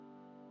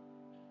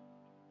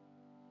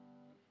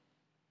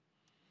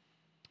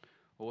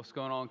Well, what's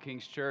going on,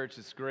 King's Church?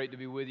 It's great to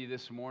be with you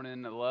this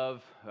morning. I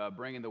love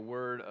bringing the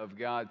Word of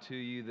God to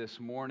you this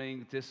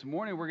morning. This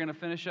morning, we're going to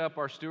finish up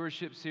our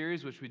stewardship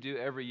series, which we do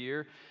every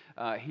year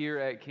here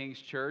at King's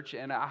Church.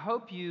 And I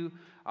hope you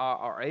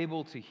are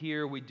able to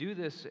hear. We do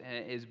this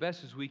as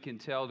best as we can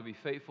tell to be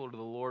faithful to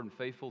the Lord and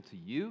faithful to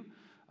you.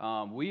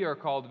 We are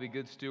called to be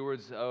good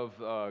stewards of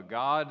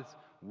God's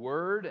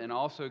Word and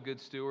also good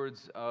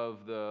stewards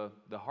of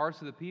the hearts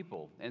of the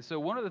people. And so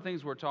one of the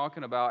things we're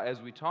talking about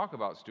as we talk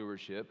about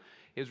stewardship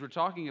is we're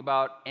talking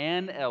about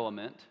an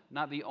element,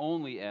 not the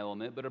only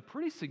element, but a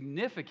pretty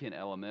significant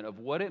element of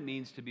what it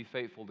means to be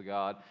faithful to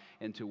God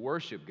and to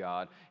worship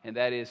God, and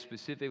that is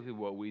specifically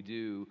what we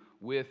do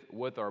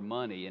with our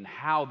money and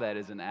how that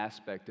is an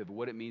aspect of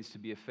what it means to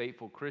be a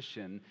faithful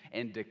Christian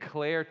and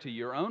declare to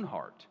your own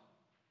heart,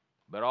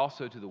 but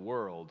also to the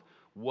world,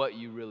 what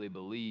you really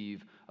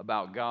believe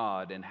about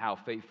God and how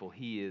faithful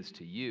He is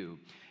to you.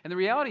 And the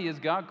reality is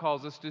God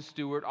calls us to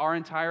steward our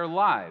entire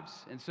lives.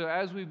 And so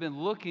as we've been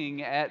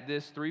looking at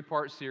this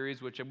three-part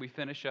series, which we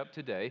finish up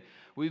today,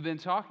 we've been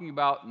talking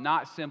about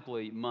not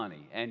simply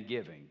money and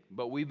giving,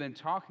 but we've been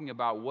talking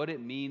about what it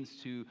means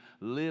to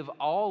live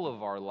all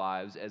of our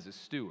lives as a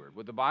steward.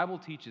 What the Bible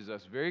teaches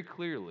us very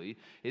clearly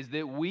is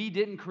that we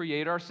didn't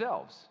create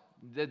ourselves.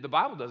 The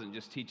Bible doesn't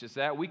just teach us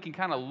that. We can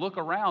kind of look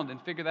around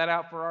and figure that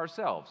out for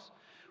ourselves.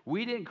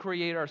 We didn't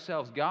create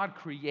ourselves. God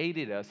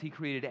created us. He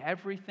created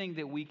everything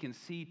that we can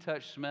see,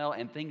 touch, smell,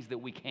 and things that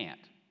we can't.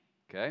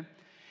 Okay?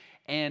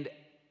 And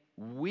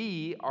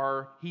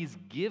He's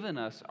given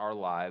us our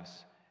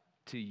lives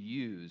to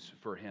use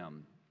for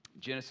Him.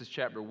 Genesis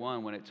chapter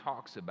 1, when it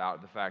talks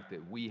about the fact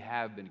that we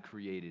have been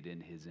created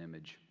in His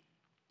image.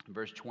 In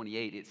verse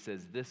 28, it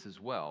says this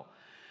as well.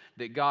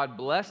 That God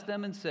blessed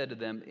them and said to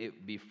them,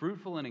 "Be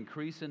fruitful and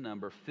increase in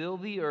number, fill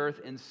the earth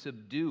and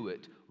subdue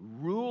it,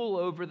 rule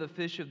over the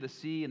fish of the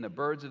sea and the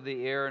birds of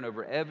the air and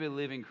over every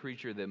living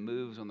creature that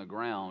moves on the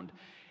ground."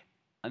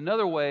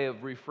 Another way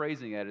of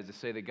rephrasing that is to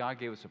say that God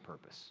gave us a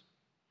purpose,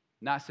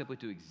 not simply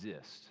to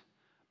exist,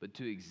 but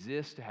to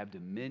exist, to have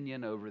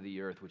dominion over the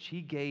earth, which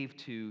He gave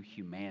to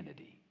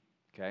humanity,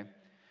 okay?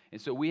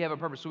 And so we have a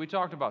purpose. So we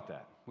talked about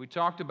that. We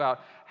talked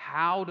about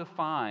how to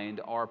find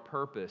our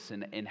purpose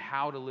and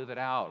how to live it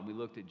out. We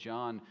looked at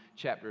John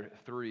chapter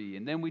 3.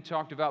 And then we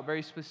talked about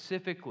very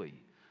specifically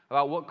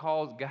about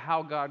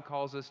how God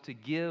calls us to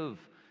give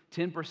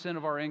 10%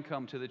 of our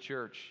income to the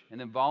church and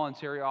then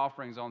voluntary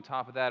offerings on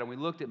top of that. And we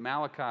looked at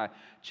Malachi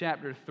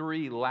chapter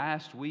 3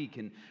 last week,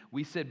 and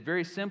we said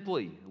very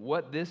simply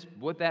what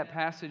that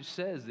passage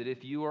says, that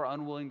if you are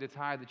unwilling to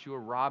tithe, that you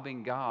are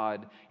robbing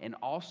God and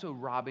also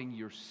robbing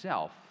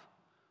yourself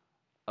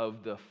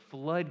of the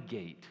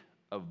floodgate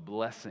of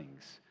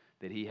blessings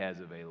that He has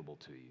available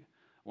to you.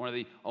 One of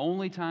the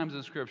only times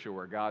in Scripture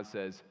where God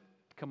says,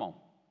 come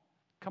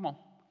on,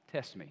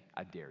 test me,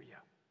 I dare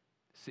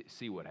you.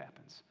 See what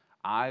happens.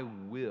 I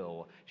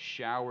will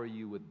shower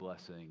you with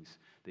blessings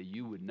that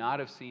you would not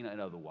have seen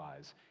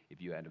otherwise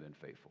if you hadn't been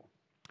faithful.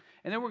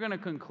 And then we're going to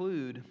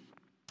conclude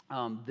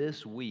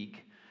this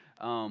week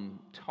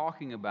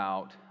talking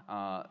about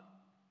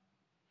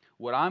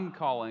what I'm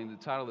calling, the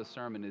title of the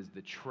sermon is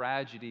The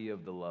Tragedy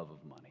of the Love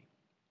of Money.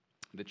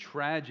 The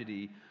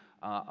tragedy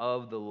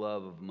of the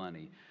love of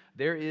money.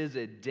 There is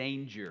a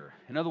danger.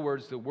 In other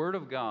words, the Word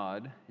of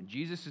God, and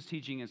Jesus is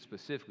teaching it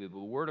specifically, but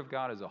the Word of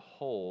God as a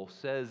whole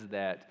says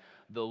that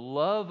the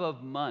love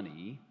of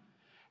money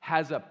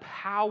has a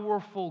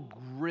powerful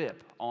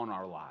grip on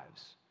our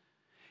lives.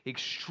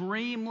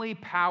 Extremely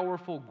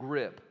powerful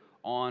grip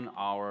on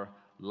our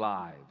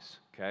lives,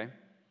 okay?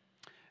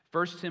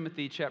 1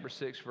 Timothy chapter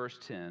 6, verse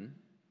 10,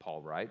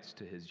 Paul writes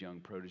to his young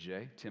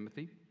protege,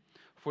 Timothy,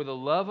 "For the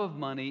love of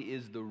money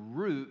is the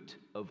root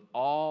of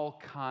all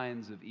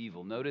kinds of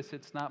evil." Notice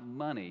it's not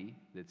money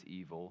that's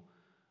evil,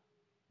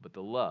 but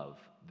the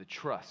love, the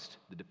trust,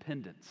 the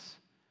dependence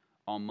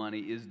on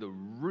money is the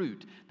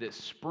root that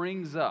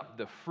springs up,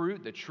 the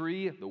fruit, the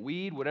tree, the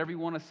weed, whatever you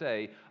want to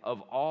say, of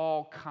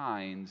all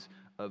kinds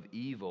of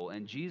evil.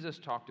 And Jesus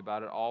talked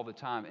about it all the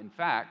time. In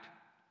fact,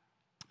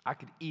 I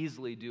could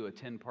easily do a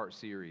 10-part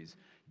series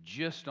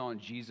just on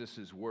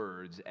Jesus'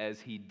 words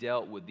as He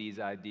dealt with these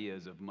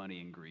ideas of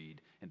money and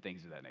greed and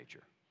things of that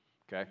nature,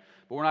 okay?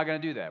 But we're not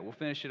going to do that. We'll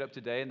finish it up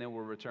today, and then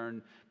we'll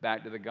return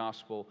back to the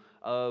Gospel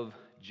of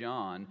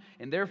John.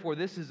 And therefore,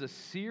 this is a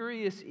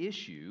serious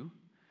issue,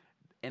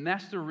 and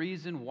that's the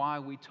reason why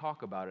we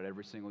talk about it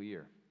every single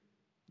year.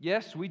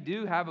 Yes, we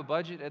do have a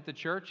budget at the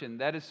church, and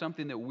that is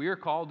something that we're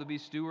called to be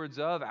stewards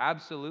of,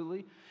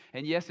 absolutely.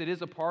 And yes, it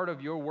is a part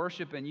of your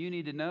worship, and you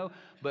need to know.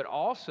 But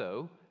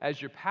also,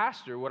 as your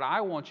pastor, what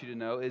I want you to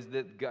know is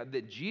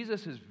that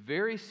Jesus is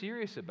very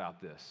serious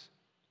about this.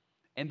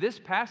 And this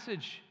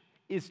passage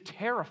is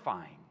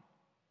terrifying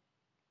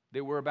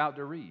that we're about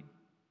to read.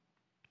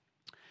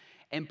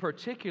 And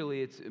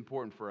particularly, it's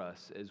important for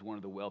us as one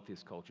of the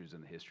wealthiest cultures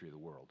in the history of the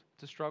world.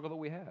 It's a struggle that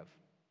we have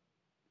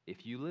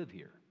if you live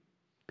here,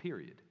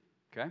 period,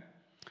 okay?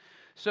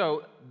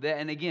 So,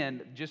 and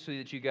again, just so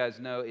that you guys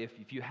know,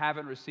 if you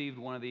haven't received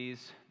one of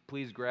these,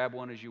 please grab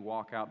one as you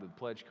walk out, the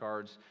pledge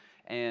cards.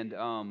 And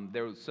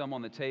there was some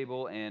on the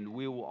table, and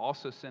we will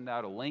also send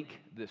out a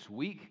link this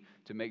week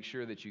to make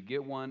sure that you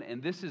get one.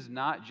 And this is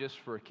not just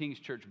for King's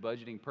Church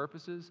budgeting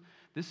purposes.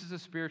 This is a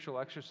spiritual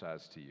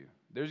exercise to you.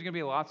 There's going to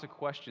be lots of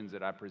questions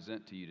that I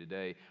present to you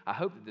today. I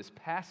hope that this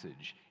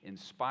passage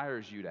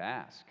inspires you to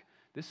ask.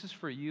 This is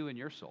for you and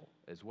your soul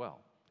as well.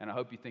 And I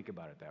hope you think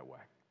about it that way,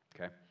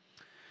 okay?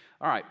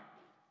 All right.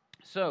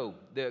 So,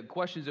 the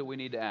questions that we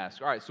need to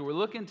ask. All right, so we're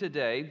looking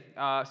today,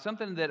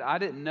 something that I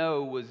didn't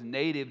know was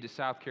native to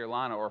South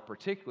Carolina or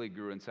particularly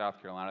grew in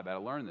South Carolina that I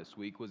learned this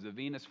week was the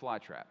Venus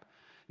flytrap.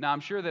 Now,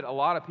 I'm sure that a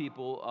lot of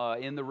people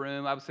in the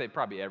room, I would say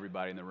probably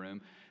everybody in the room,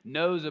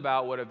 knows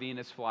about what a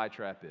Venus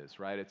flytrap is,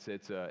 right? It's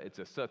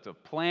a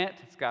plant.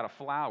 It's got a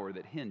flower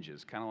that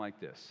hinges, kind of like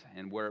this.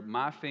 And where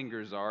my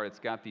fingers are, it's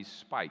got these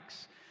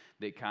spikes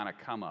that kind of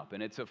come up.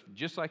 And it's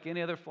just like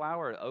any other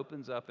flower, it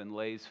opens up and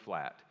lays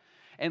flat.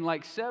 And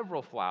like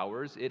several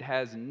flowers, it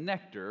has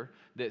nectar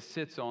that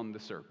sits on the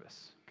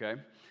surface,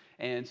 okay?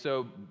 And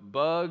so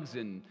bugs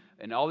and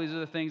all these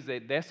other things,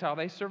 that's how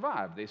they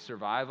survive. They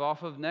survive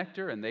off of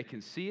nectar, and they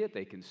can see it,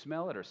 they can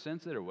smell it or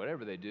sense it or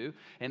whatever they do,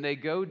 and they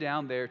go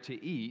down there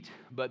to eat,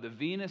 but the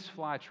Venus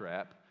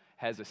flytrap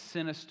has a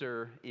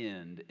sinister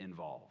end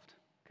involved,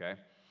 okay?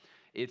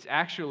 It's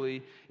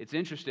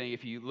interesting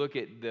if you look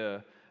at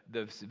the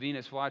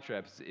Venus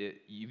flytraps,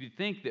 you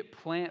think that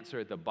plants are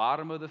at the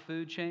bottom of the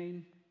food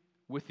chain,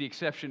 with the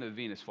exception of the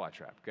Venus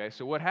flytrap, okay?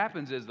 So what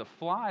happens is the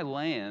fly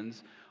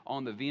lands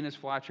on the Venus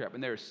flytrap,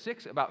 and there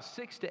are about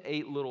 6 to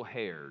 8 little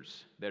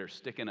hairs that are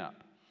sticking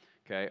up,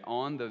 okay,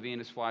 on the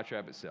Venus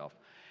flytrap itself.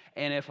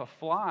 And if a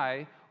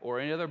fly or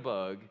any other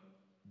bug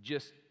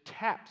just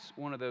taps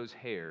one of those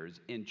hairs,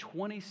 in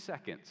 20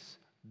 seconds,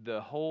 the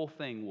whole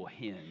thing will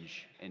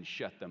hinge and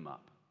shut them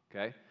up,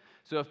 okay?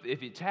 So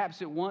if it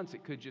taps it once,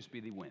 it could just be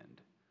the wind.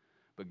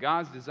 But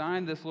God's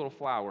designed this little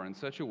flower in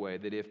such a way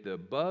that if the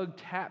bug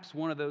taps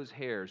one of those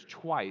hairs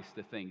twice,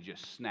 the thing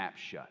just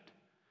snaps shut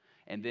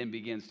and then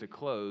begins to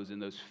close,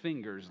 and those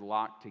fingers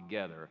lock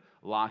together,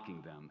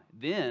 locking them.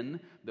 Then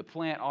the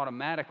plant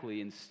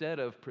automatically, instead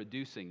of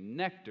producing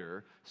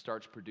nectar,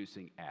 starts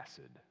producing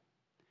acid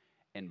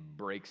and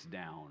breaks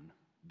down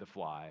the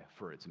fly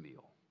for its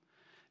meal.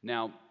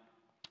 Now,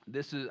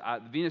 this is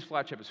Venus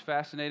flytrap is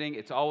fascinating.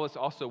 It's always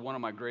also one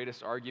of my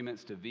greatest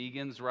arguments to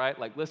vegans, right?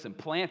 Like, listen,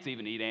 plants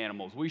even eat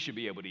animals. We should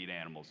be able to eat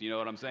animals. You know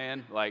what I'm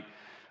saying? Like,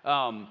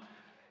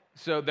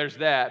 so there's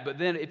that. But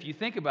then if you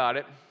think about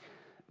it,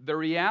 the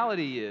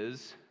reality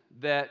is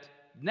that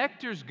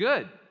nectar's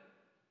good.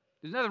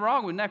 There's nothing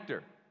wrong with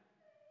nectar,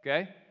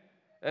 okay?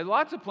 There's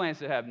lots of plants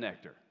that have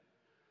nectar.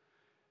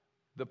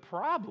 The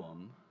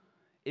problem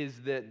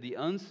is that the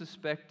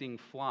unsuspecting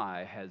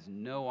fly has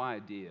no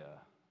idea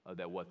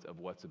of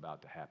what's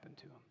about to happen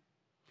to him.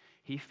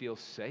 He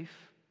feels safe.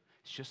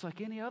 It's just like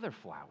any other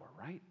flower,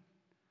 right?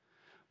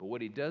 But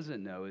what he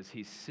doesn't know is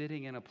he's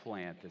sitting in a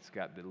plant that's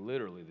got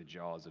literally the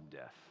jaws of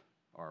death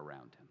are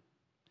around him.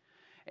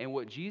 And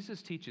what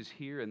Jesus teaches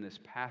here in this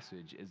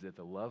passage is that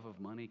the love of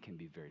money can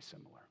be very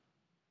similar.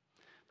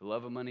 The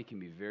love of money can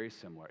be very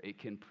similar. It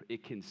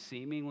can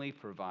seemingly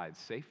provide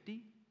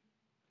safety.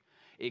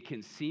 It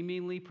can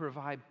seemingly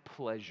provide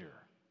pleasure.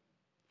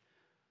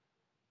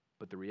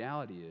 But the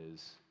reality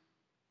is,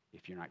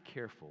 if you're not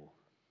careful,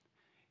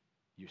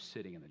 you're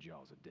sitting in the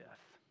jaws of death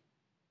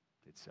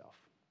itself.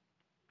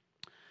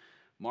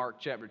 Mark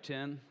chapter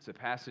 10, it's a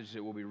passage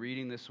that we'll be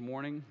reading this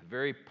morning. A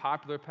very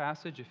popular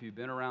passage if you've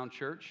been around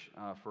church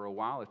for a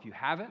while. If you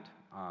haven't,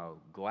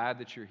 glad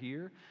that you're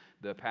here.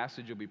 The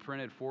passage will be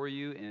printed for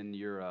you in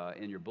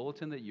your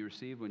bulletin that you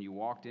received when you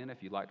walked in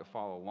if you'd like to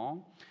follow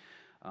along.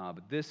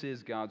 But this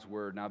is God's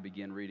word, and I'll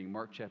begin reading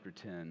Mark chapter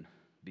 10,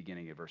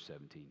 beginning at verse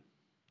 17.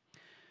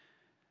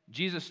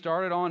 Jesus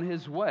started on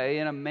his way,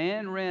 and a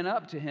man ran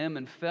up to him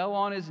and fell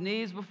on his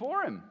knees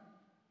before him.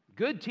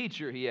 "Good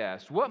teacher," he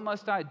asked, "what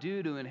must I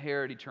do to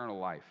inherit eternal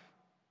life?"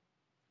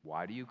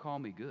 "Why do you call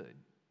me good?"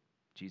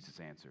 Jesus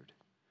answered.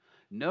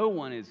 "No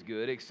one is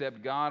good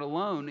except God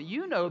alone.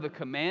 You know the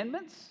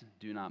commandments.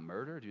 Do not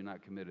murder, do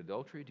not commit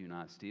adultery, do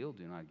not steal,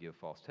 do not give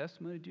false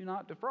testimony, do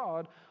not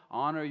defraud,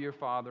 honor your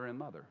father and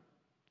mother."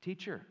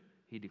 "Teacher,"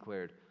 he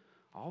declared,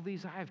 "all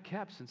these I have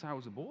kept since I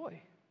was a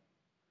boy."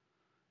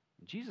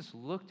 Jesus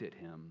looked at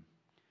him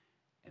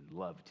and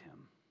loved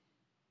him.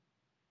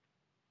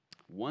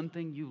 "One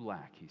thing you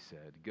lack," he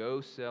said.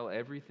 "Go sell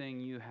everything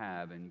you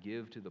have and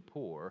give to the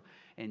poor,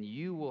 and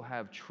you will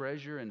have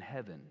treasure in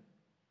heaven.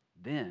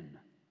 Then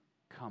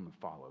come and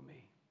follow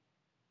me."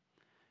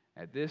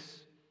 At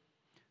this,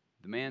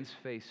 the man's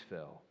face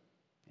fell,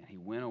 and he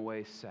went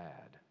away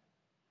sad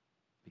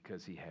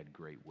because he had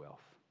great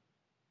wealth.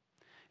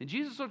 And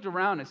Jesus looked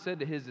around and said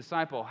to his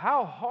disciple,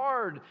 "How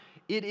hard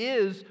it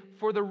is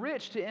for the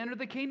rich to enter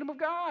the kingdom of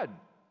God."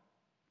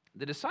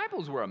 The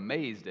disciples were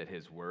amazed at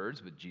his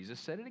words, but Jesus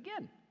said it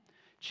again.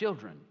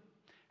 "Children,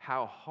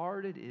 how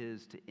hard it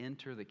is to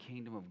enter the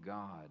kingdom of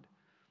God.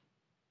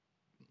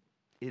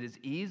 It is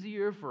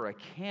easier for a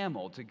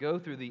camel to go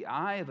through the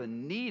eye of a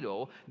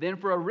needle than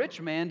for a rich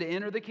man to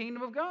enter the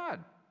kingdom of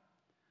God."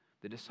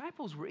 The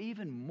disciples were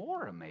even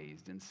more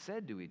amazed and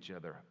said to each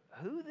other,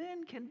 "Who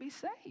then can be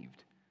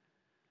saved?"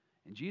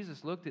 And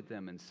Jesus looked at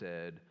them and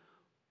said,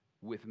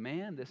 "With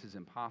man this is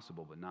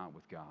impossible, but not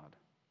with God.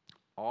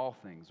 All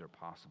things are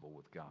possible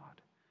with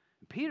God."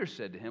 And Peter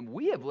said to him,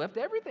 "We have left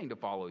everything to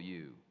follow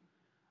you."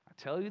 "I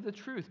tell you the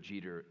truth,"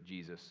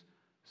 Jesus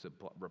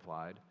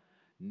replied.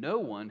 "No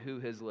one who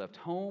has left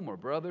home or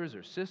brothers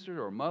or sisters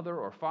or mother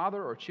or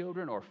father or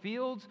children or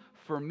fields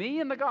for me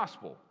and the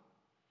gospel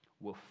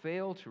will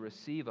fail to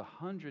receive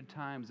 100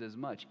 times as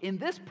much in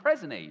this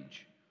present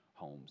age,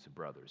 homes,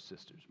 brothers,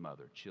 sisters,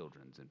 mother,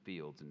 children, and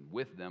fields, and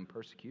with them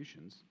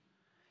persecutions,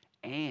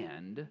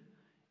 and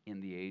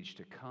in the age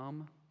to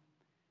come,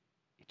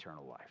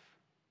 eternal life.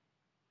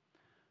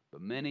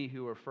 But many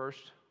who are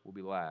first will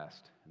be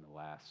last, and the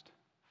last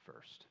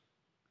first.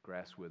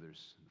 Grass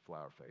withers and the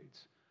flower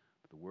fades,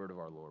 but the word of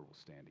our Lord will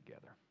stand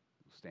together.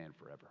 It will stand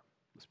forever.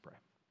 Let's pray.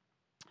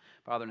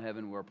 Father in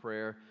heaven, our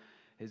prayer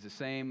is the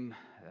same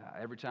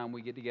every time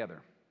we get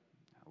together.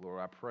 Lord,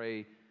 I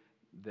pray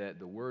that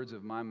the words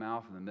of my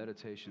mouth and the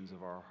meditations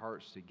of our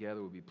hearts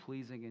together would be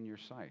pleasing in your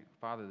sight.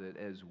 Father, that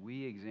as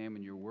we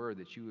examine your word,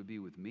 that you would be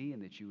with me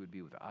and that you would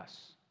be with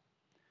us.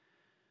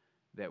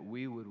 That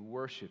we would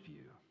worship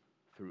you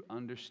through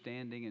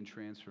understanding and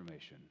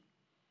transformation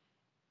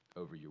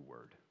over your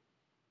word.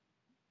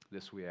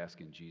 This we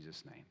ask in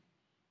Jesus' name.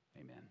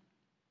 Amen.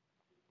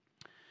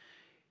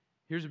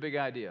 Here's a big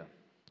idea.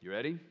 You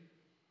ready?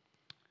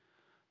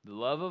 The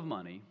love of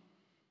money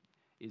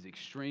is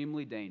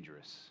extremely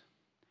dangerous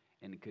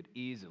and it could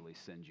easily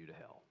send you to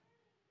hell.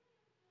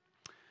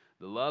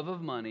 The love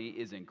of money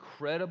is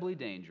incredibly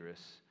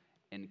dangerous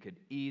and could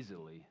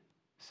easily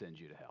send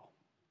you to hell.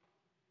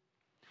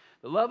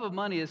 The love of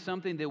money is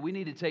something that we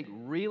need to take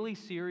really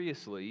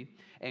seriously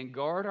and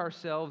guard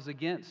ourselves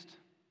against.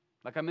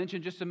 Like I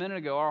mentioned just a minute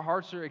ago, our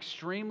hearts are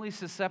extremely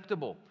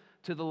susceptible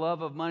to the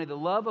love of money. The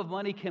love of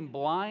money can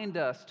blind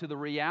us to the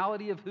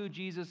reality of who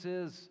Jesus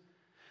is.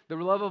 The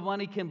love of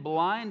money can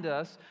blind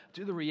us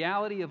to the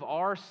reality of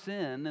our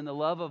sin, and the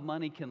love of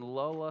money can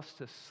lull us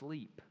to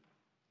sleep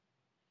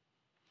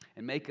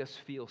and make us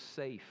feel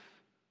safe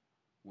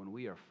when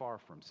we are far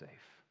from safe.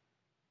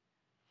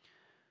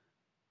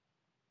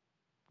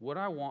 What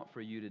I want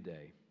for you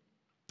today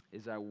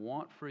is I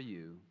want for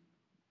you,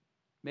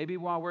 maybe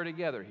while we're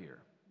together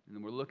here,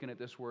 and we're looking at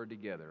this word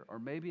together, or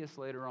maybe it's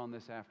later on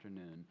this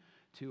afternoon,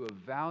 to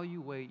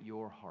evaluate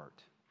your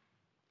heart.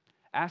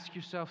 Ask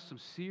yourself some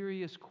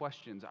serious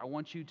questions. I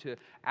want you to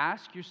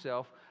ask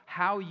yourself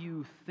how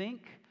you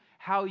think,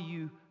 how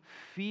you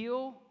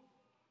feel,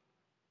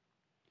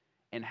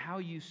 and how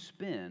you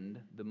spend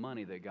the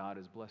money that God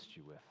has blessed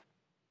you with.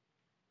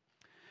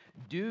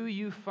 Do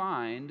you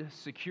find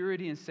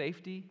security and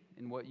safety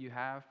in what you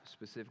have,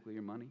 specifically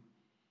your money?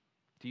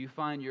 Do you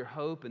find your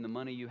hope in the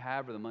money you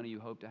have or the money you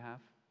hope to have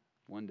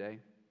one day?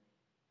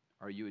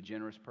 Are you a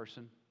generous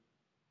person?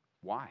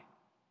 Why?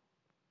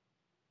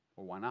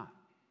 Or why not?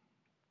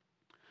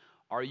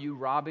 Are you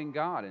robbing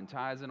God in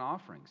tithes and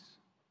offerings?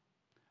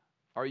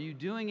 Are you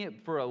doing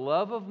it for a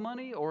love of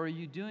money, or are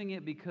you doing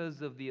it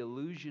because of the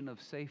illusion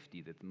of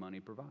safety that the money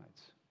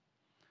provides?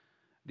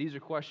 These are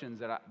questions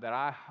that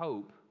I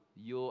hope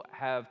you'll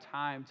have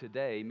time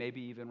today, maybe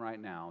even right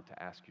now,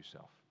 to ask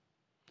yourself.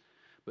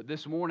 But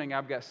this morning,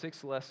 I've got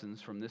 6 lessons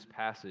from this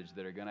passage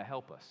that are going to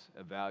help us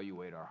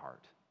evaluate our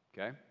heart.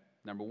 Okay?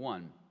 Number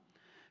 1,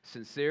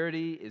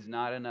 sincerity is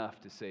not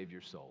enough to save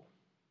your soul.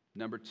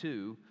 Number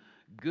 2,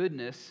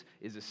 goodness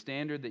is a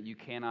standard that you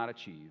cannot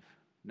achieve.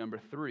 Number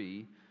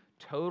 3,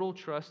 total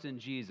trust in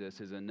Jesus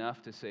is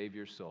enough to save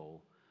your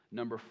soul.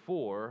 Number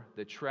 4,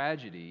 the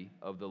tragedy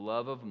of the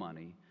love of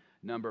money.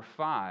 Number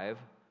 5,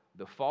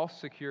 the false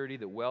security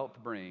that wealth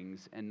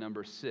brings. And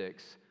number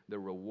 6, the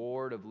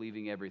reward of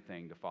leaving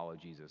everything to follow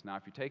Jesus. Now,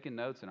 if you're taking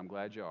notes, and I'm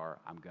glad you are,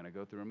 I'm going to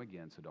go through them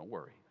again, so don't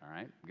worry, all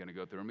right? I'm going to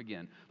go through them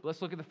again. But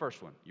let's look at the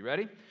first one. You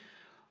ready?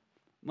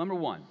 Number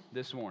 1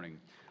 this morning.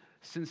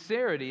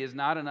 Sincerity is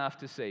not enough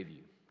to save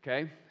you.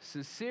 Okay?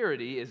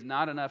 Sincerity is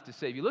not enough to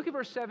save you. Look at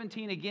verse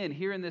 17 again.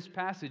 Here in this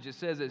passage, it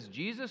says, as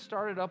Jesus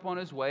started up on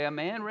his way, a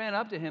man ran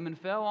up to him and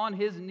fell on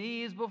his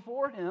knees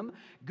before him.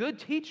 Good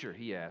teacher,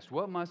 he asked,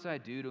 what must I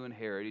do to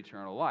inherit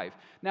eternal life?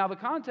 Now, the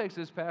context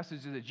of this passage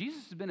is that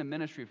Jesus has been in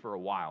ministry for a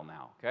while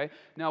now. Okay?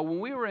 Now, when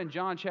we were in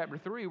John chapter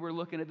 3, we're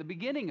looking at the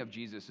beginning of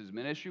Jesus'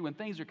 ministry when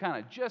things are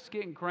kind of just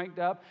getting cranked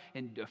up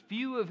and a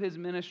few of his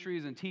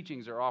ministries and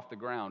teachings are off the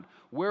ground.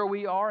 Where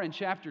we are in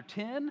chapter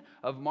 10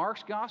 of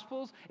Mark's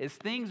Gospels is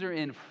things are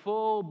in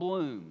full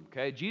bloom,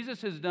 okay?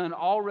 Jesus has done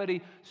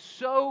already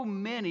so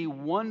many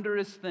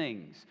wondrous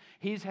things.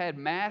 He's had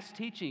mass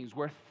teachings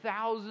where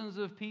thousands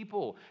of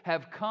people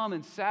have come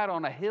and sat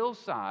on a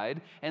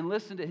hillside and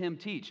listened to him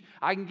teach.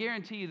 I can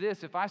guarantee you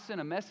this, if I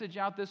sent a message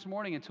out this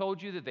morning and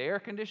told you that the air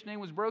conditioning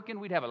was broken,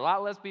 we'd have a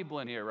lot less people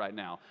in here right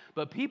now.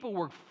 But people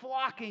were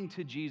flocking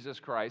to Jesus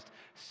Christ,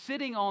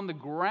 sitting on the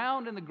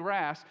ground in the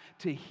grass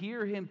to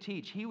hear him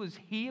teach. He was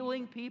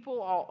healing people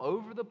all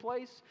over the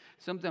place,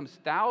 sometimes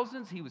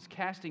thousands. he was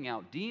casting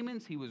out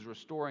demons, he was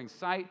restoring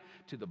sight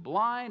to the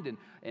blind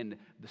and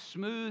the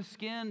smooth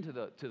skin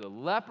to the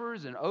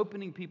lepers and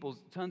opening people's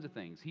tons of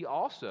things. He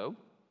also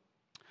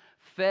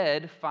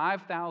fed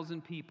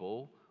 5,000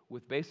 people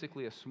with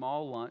basically a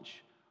small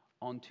lunch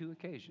on 2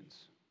 occasions.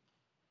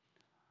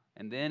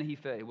 And then he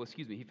fed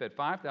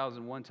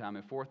 5,000 one time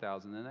and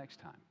 4,000 the next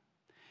time.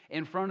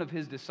 In front of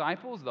his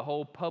disciples, the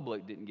whole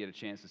public didn't get a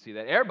chance to see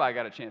that. Everybody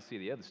got a chance to see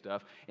the other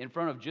stuff. In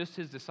front of just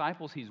his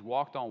disciples, he's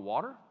walked on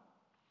water.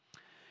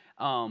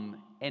 And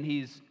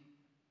he's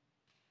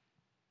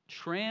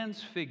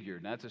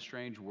transfigured. That's a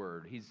strange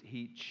word.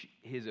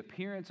 His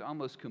appearance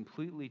almost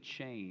completely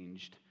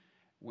changed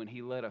when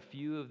he let a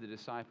few of the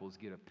disciples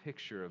get a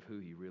picture of who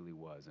he really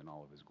was in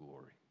all of his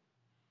glory.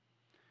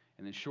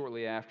 And then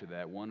shortly after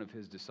that, one of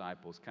his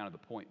disciples, kind of the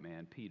point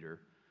man,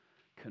 Peter,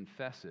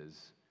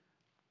 confesses,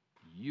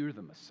 "You're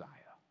the Messiah.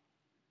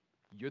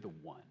 You're the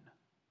one."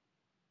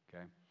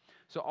 Okay?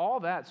 So all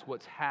that's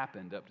what's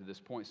happened up to this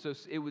point. So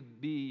it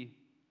would be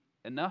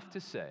enough to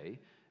say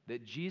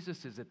that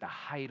Jesus is at the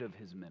height of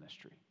his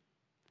ministry.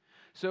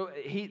 So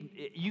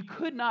you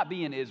could not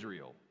be in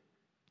Israel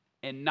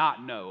and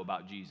not know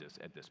about Jesus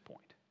at this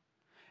point.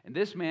 And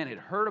this man had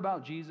heard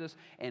about Jesus,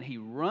 and he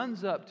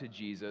runs up to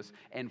Jesus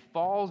and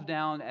falls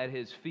down at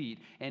his feet,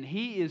 and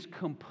he is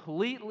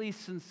completely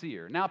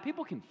sincere. Now,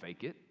 people can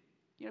fake it.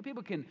 You know,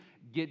 people can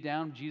get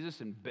down Jesus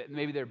and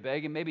maybe they're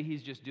begging, maybe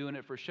he's just doing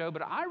it for show,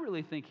 but I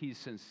really think he's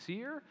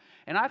sincere,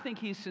 and I think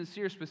he's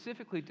sincere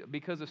specifically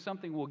because of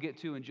something we'll get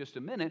to in just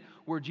a minute,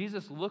 where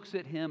Jesus looks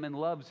at him and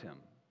loves him,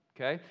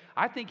 okay?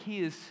 I think he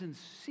is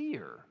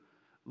sincerely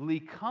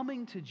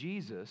coming to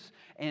Jesus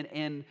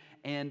and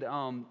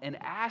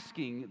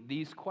asking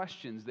these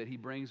questions that he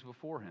brings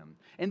before him.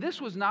 And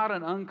this was not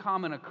an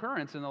uncommon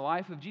occurrence in the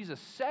life of Jesus.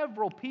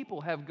 Several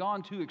people have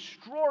gone to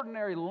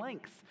extraordinary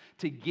lengths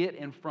to get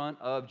in front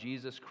of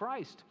Jesus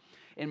Christ.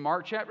 In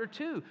Mark chapter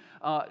 2,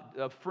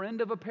 a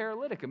friend of a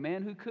paralytic, a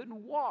man who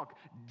couldn't walk,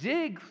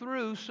 dig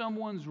through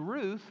someone's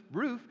roof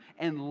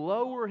and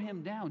lower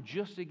him down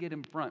just to get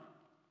in front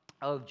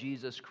of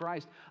Jesus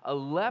Christ. A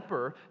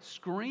leper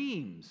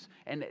screams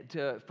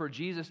for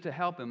Jesus to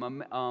help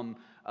him.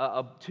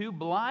 2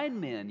 blind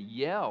men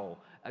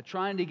yell,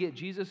 trying to get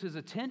Jesus'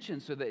 attention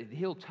so that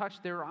he'll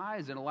touch their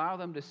eyes and allow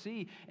them to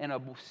see. And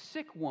a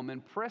sick woman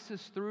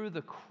presses through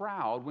the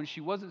crowd when she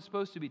wasn't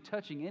supposed to be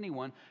touching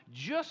anyone,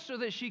 just so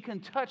that she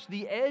can touch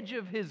the edge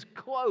of his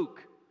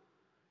cloak.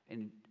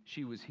 And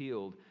she was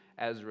healed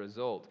as a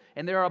result.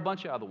 And there are a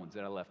bunch of other ones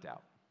that I left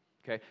out.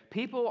 Okay?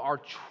 People are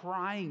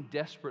trying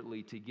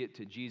desperately to get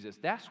to Jesus.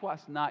 That's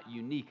what's not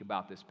unique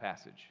about this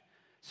passage.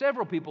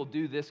 Several people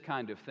do this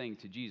kind of thing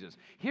to Jesus.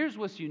 Here's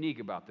what's unique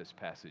about this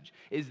passage,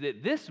 is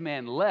that this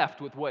man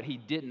left with what he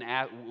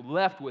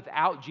left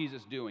without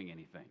Jesus doing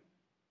anything.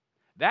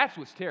 That's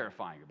what's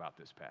terrifying about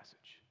this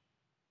passage.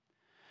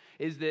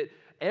 Is that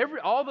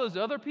all those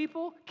other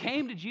people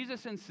came to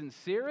Jesus in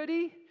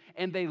sincerity,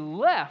 and they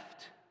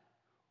left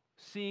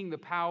seeing the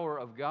power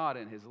of God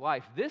in his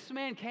life. This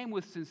man came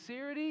with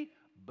sincerity,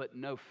 but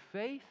no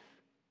faith,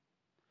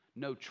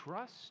 no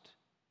trust,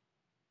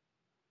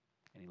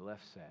 and he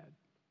left sad.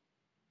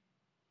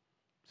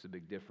 It's a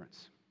big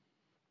difference.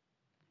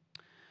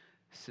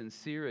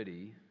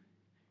 Sincerity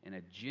and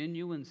a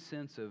genuine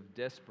sense of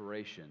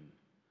desperation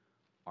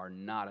are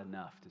not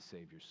enough to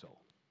save your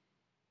soul,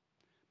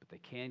 but they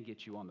can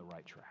get you on the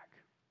right track.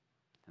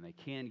 And they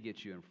can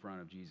get you in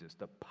front of Jesus.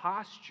 The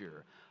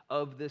posture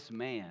of this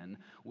man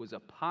was a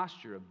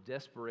posture of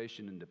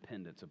desperation and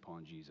dependence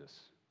upon Jesus.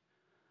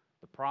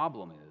 The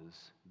problem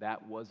is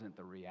that wasn't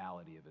the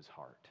reality of his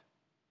heart.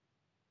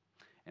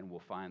 And we'll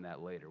find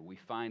that later. We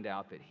find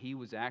out that he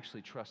was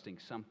actually trusting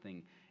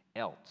something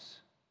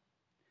else.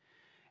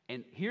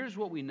 And here's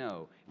what we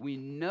know. We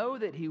know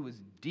that he was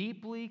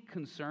deeply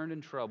concerned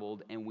and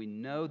troubled, and we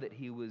know that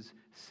he was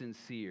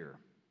sincere.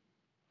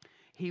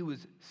 He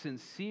was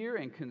sincere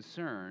and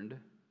concerned,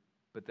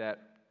 but that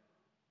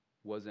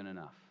wasn't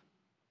enough.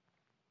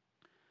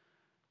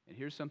 And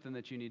here's something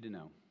that you need to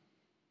know,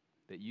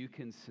 that you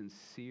can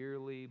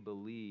sincerely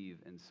believe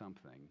in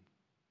something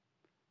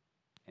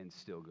and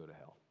still go to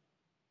hell.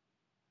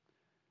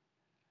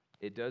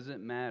 It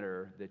doesn't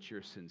matter that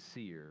you're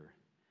sincere.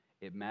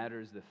 It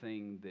matters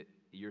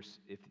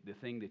if the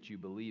thing that you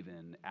believe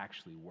in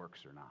actually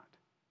works or not.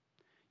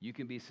 You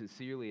can be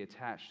sincerely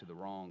attached to the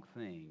wrong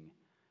thing,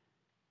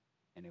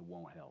 and it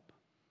won't help.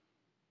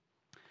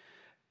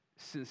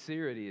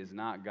 Sincerity is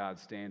not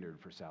God's standard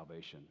for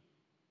salvation.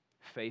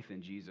 Faith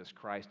in Jesus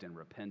Christ and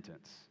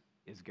repentance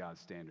is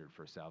God's standard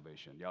for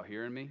salvation. Y'all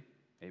hearing me?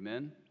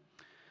 Amen?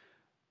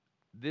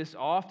 This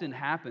often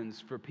happens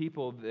for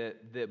people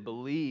that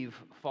believe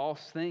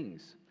false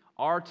things.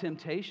 Our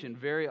temptation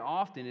very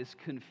often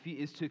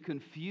is to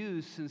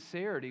confuse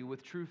sincerity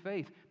with true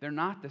faith. They're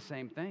not the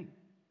same thing,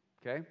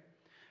 okay?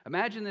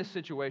 Imagine this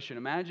situation.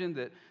 Imagine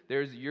that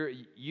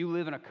you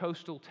live in a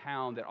coastal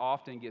town that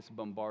often gets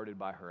bombarded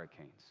by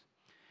hurricanes.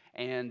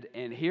 And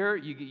here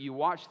you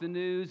watch the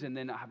news, and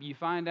then you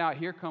find out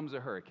here comes a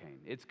hurricane.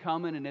 It's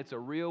coming, and it's a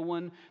real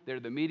one. The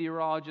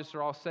meteorologists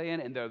are all saying,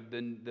 and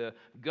the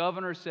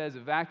governor says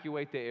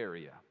evacuate the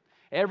area.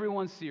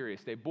 Everyone's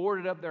serious. They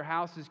boarded up their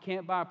houses,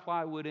 can't buy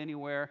plywood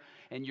anywhere,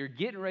 and you're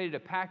getting ready to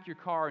pack your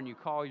car, and you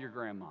call your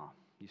grandma.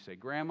 You say,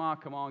 Grandma,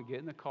 come on, get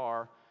in the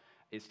car.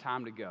 It's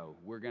time to go.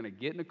 We're going to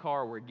get in the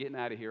car. We're getting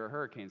out of here. A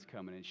hurricane's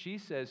coming. And she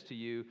says to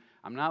you,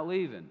 I'm not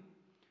leaving.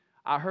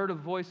 I heard a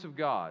voice of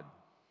God.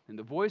 And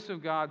the voice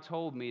of God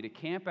told me to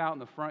camp out in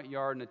the front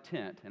yard in a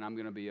tent, and I'm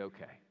going to be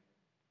okay.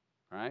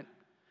 All right?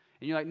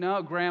 And you're like,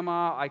 no,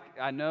 Grandma,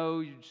 I know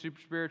you're super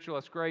spiritual.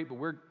 That's great, but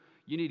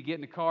you need to get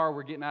in the car.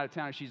 We're getting out of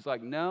town. And she's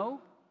like, no,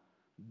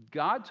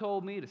 God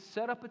told me to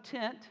set up a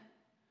tent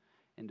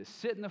and to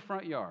sit in the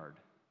front yard.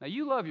 Now,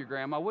 you love your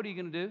grandma. What are you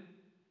going to do?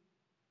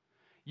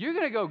 You're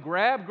going to go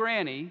grab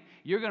Granny,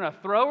 you're going to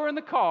throw her in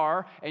the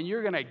car, and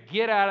you're going to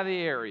get out of the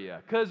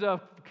area because a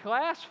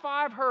Class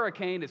 5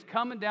 hurricane is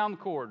coming down the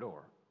corridor.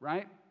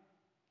 Right?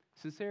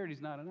 Sincerity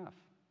is not enough.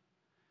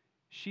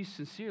 She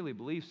sincerely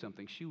believed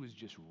something. She was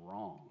just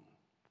wrong.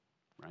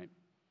 Right?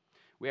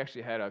 We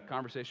actually had a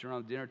conversation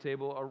around the dinner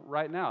table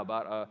right now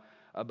about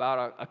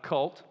a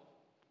cult.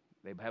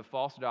 They have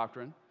false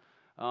doctrine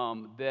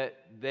that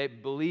they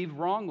believe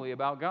wrongly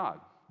about God.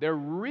 They're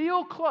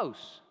real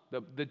close.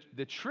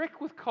 The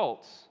trick with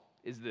cults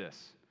is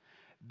this.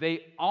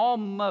 They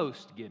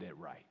almost get it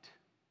right.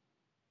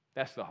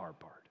 That's the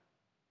hard part.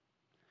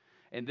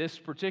 And this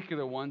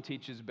particular one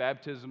teaches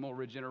baptismal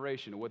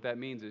regeneration. And what that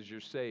means is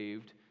you're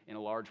saved in a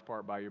large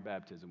part by your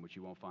baptism, which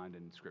you won't find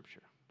in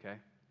Scripture, okay?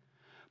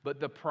 But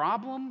the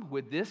problem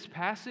with this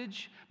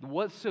passage,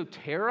 what's so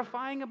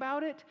terrifying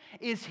about it,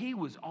 is he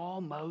was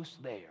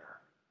almost there.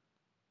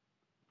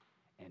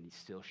 And he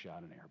still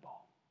shot an air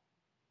ball.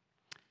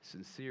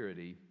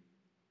 Sincerity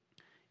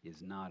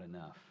is not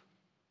enough.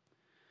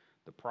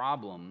 The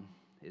problem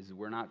is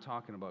we're not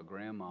talking about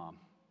grandma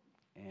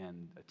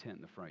and a tent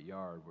in the front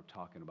yard. We're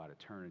talking about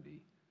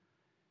eternity.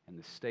 And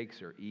the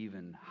stakes are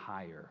even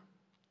higher.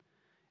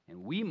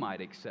 And we might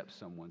accept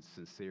someone's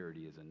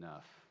sincerity as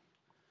enough.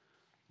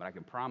 But I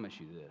can promise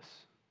you this,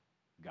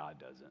 God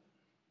doesn't.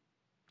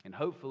 And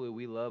hopefully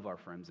we love our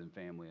friends and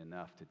family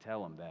enough to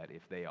tell them that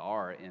if they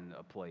are in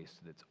a place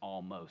that's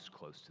almost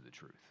close to the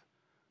truth,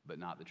 but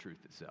not the truth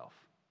itself.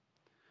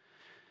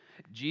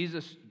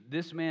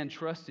 This man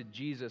trusted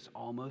Jesus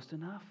almost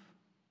enough.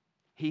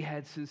 He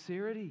had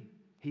sincerity.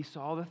 He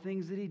saw the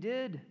things that he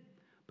did,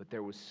 but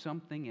there was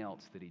something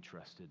else that he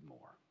trusted more.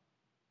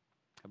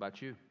 How about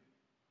you?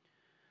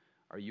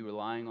 Are you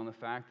relying on the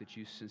fact that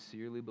you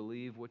sincerely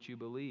believe what you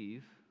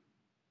believe,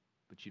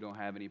 but you don't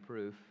have any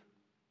proof,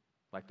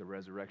 like the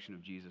resurrection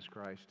of Jesus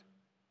Christ?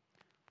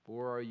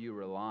 Or are you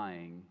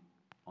relying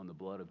on the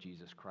blood of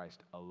Jesus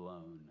Christ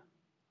alone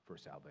for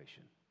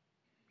salvation?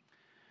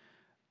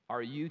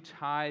 Are you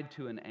tied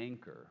to an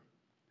anchor?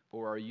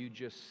 Or are you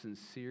just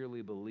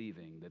sincerely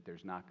believing that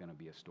there's not going to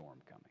be a storm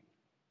coming?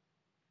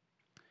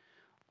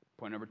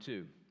 Point number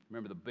 2.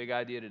 Remember, the big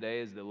idea today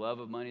is the love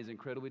of money is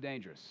incredibly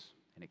dangerous,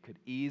 and it could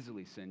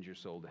easily send your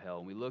soul to hell.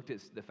 And we looked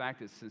at the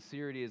fact that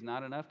sincerity is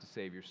not enough to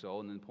save your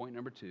soul. And then point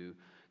number 2,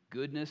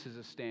 goodness is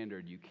a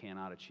standard you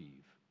cannot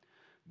achieve.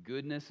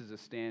 Goodness is a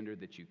standard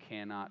that you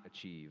cannot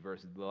achieve.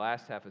 The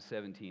last half of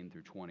 17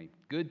 through 20.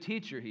 Good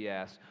teacher, he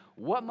asked,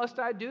 what must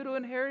I do to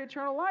inherit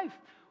eternal life?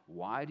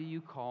 Why do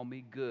you call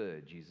me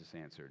good? Jesus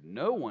answered,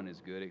 no one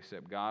is good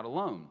except God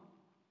alone.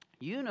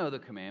 You know the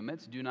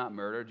commandments. Do not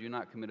murder, do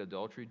not commit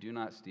adultery, do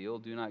not steal,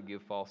 do not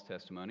give false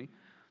testimony,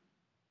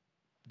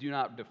 do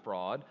not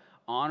defraud,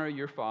 honor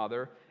your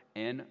father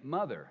and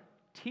mother.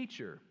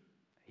 Teacher,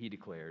 he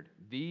declared,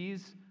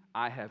 these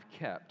I have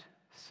kept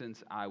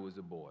since I was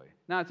a boy.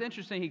 Now, it's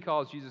interesting he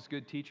calls Jesus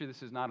good teacher.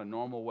 This is not a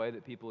normal way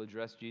that people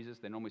address Jesus.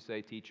 They normally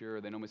say teacher,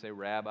 or they normally say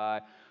rabbi,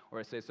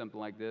 or they say something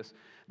like this.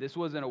 This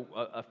wasn't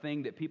a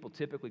thing that people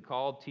typically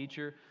called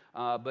teacher,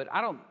 but I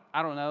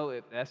don't know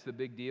if that's the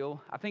big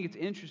deal. I think it's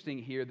interesting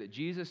here that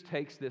Jesus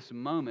takes this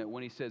moment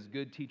when he says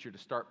good teacher to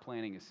start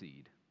planting a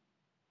seed.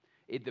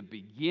 At the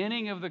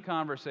beginning of the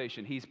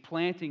conversation, he's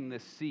planting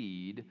this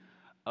seed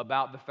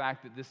about the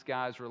fact that this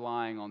guy's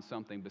relying on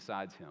something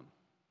besides him,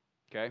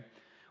 okay?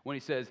 When he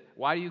says,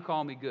 why do you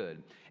call me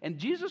good? And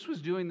Jesus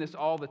was doing this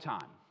all the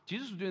time.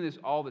 Jesus was doing this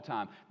all the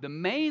time. The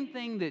main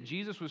thing that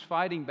Jesus was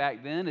fighting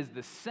back then is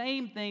the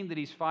same thing that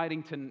he's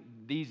fighting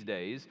these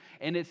days,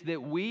 and it's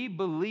that we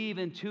believe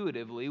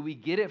intuitively, we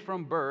get it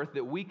from birth,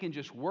 that we can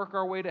just work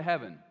our way to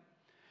heaven.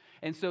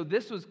 And so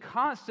this was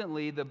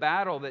constantly the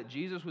battle that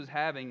Jesus was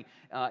having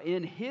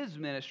in his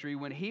ministry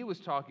when he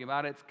was talking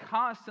about it. It's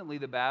constantly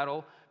the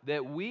battle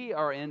that we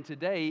are in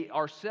today,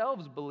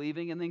 ourselves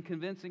believing and then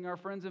convincing our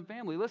friends and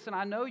family. Listen,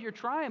 I know you're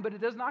trying, but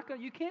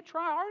you can't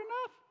try hard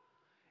enough.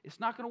 It's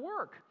not going to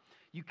work.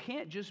 You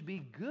can't just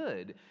be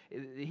good.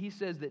 He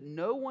says that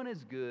no one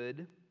is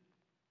good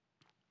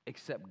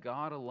except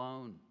God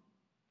alone.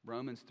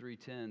 Romans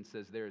 3:10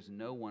 says there is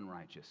no one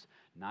righteous,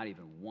 not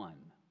even one.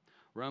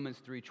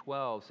 Romans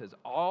 3:12 says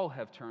all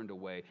have turned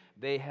away.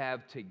 They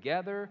have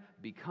together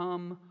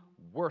become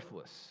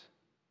worthless.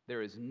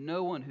 There is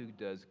no one who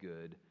does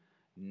good,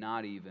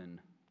 not even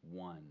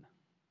one.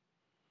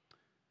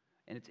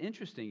 And it's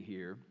interesting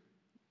here.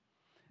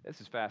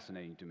 This is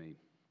fascinating to me.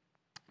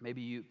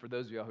 Maybe you, for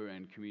those of y'all who are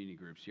in community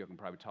groups, you can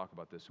probably talk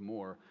about this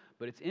more.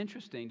 But it's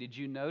interesting. Did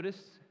you notice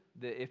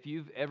that if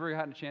you've ever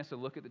gotten a chance to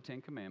look at the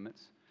Ten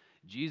Commandments,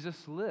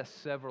 Jesus lists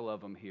several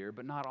of them here,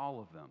 but not all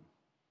of them?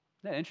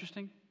 Isn't that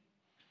interesting?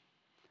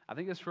 I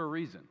think that's for a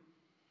reason.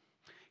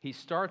 He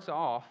starts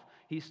off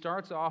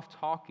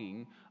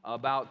talking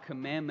about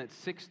commandments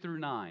 6 through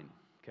 9.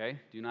 Okay?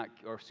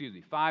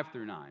 5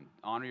 through 9.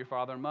 Honor your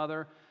father and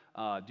mother.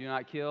 Do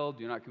not kill.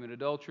 Do not commit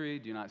adultery.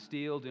 Do not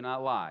steal. Do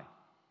not lie.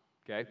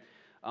 Okay?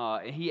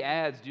 And he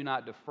adds, do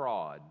not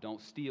defraud.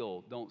 Don't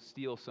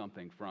steal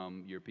something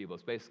from your people.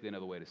 It's basically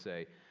another way to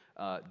say,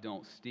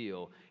 don't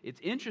steal. It's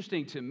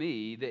interesting to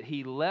me that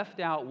he left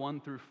out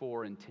 1 through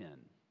 4 and 10.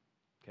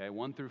 Okay,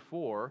 1 through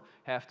 4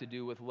 have to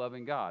do with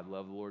loving God.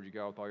 Love the Lord your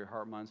God with all your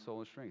heart, mind, soul,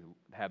 and strength.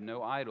 Have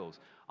no idols.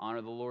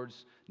 Honor the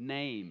Lord's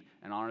name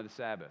and honor the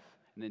Sabbath.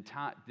 And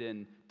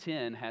then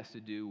 10 has to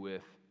do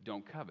with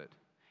don't covet.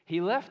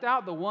 He left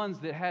out the ones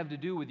that have to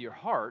do with your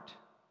heart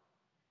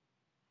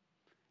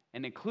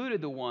and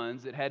included the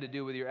ones that had to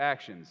do with your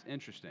actions.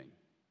 Interesting.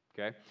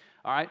 Okay?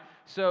 All right?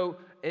 So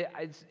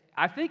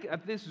I think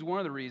this is one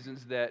of the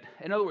reasons that,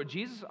 in other words,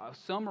 Jesus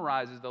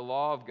summarizes the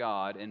law of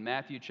God in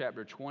Matthew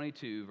chapter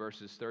 22,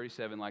 verses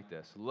 37 like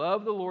this.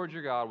 Love the Lord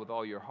your God with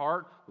all your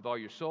heart, with all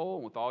your soul,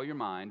 and with all your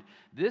mind.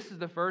 This is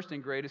the first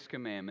and greatest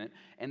commandment.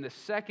 And the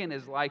second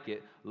is like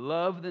it.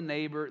 Love your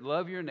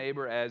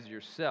neighbor as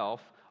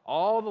yourself.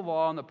 All the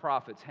law and the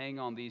prophets hang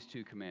on these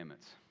two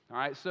commandments. All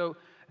right? So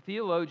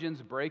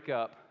theologians break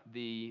up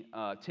the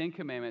Ten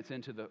Commandments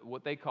into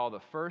what they call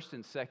the first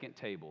and second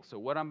table. So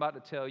what I'm about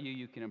to tell you,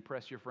 you can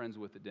impress your friends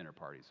with at dinner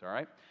parties, all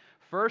right?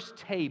 First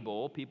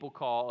table, people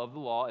call, of the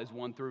law is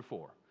 1 through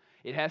 4.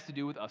 It has to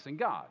do with us and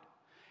God.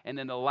 And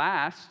then the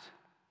last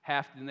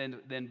half,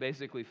 and then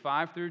basically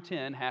 5 through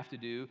 10 have to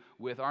do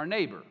with our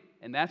neighbor.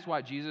 And that's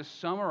why Jesus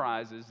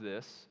summarizes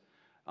this,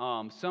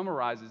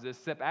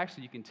 except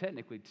actually you can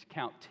technically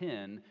count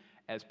 10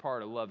 as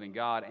part of loving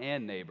God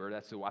and neighbor.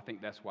 I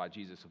think that's why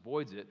Jesus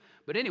avoids it.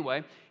 But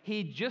anyway,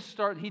 he just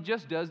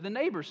does the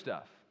neighbor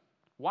stuff.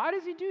 Why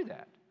does he do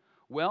that?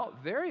 Well,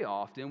 very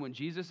often when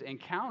Jesus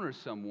encounters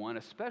someone,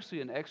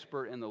 especially an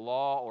expert in the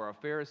law or a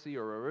Pharisee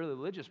or a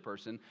religious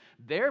person,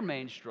 their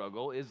main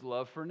struggle is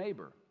love for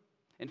neighbor.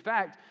 In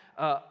fact,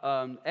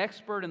 an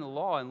expert in the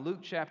law in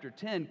Luke chapter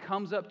 10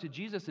 comes up to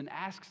Jesus and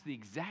asks the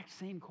exact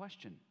same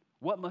question.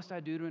 What must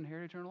I do to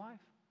inherit eternal life?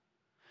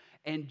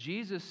 And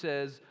Jesus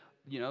says,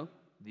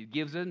 he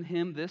gives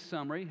him this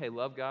summary, hey,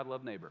 love God,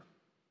 love neighbor.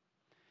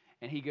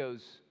 And he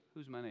goes,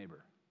 who's my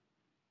neighbor?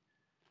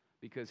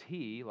 Because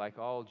he, like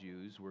all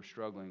Jews, were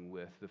struggling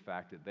with the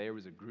fact that there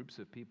was a groups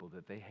of people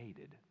that they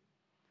hated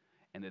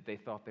and that they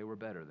thought they were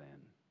better than.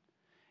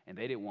 And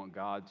they didn't want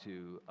God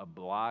to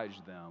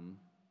oblige them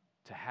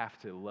to have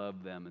to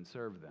love them and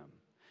serve them.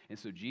 And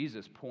so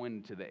Jesus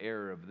pointed to the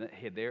error of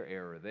their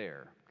error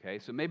there. Okay,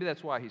 so maybe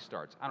that's why he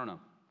starts. I don't know.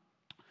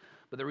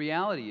 But the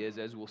reality is,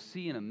 as we'll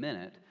see in a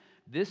minute,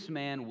 this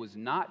man was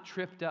not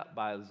tripped up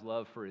by his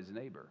love for his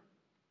neighbor.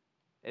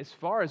 As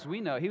far as we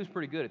know, he was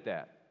pretty good at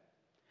that.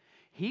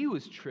 He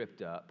was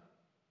tripped up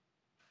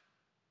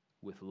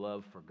with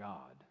love for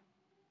God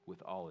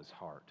with all his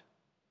heart.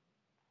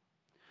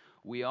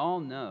 We all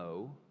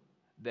know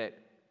that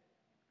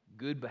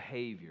good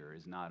behavior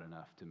is not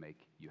enough to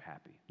make you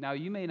happy. Now,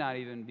 you may not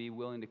even be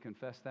willing to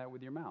confess that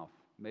with your mouth.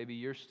 Maybe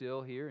you're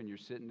still here and you're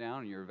sitting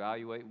down and you're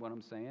evaluating what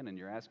I'm saying and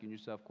you're asking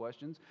yourself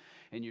questions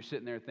and you're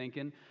sitting there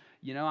thinking,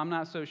 I'm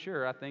not so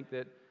sure. I think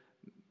that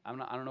I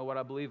don't know what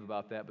I believe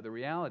about that. But the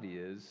reality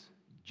is,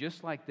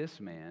 just like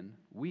this man,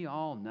 we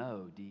all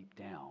know deep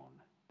down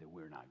that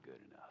we're not good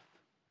enough.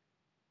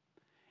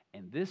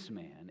 And this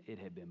man, it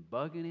had been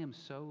bugging him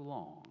so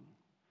long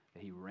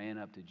that he ran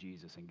up to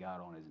Jesus and got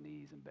on his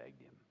knees and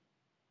begged him.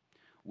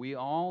 We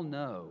all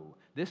know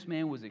this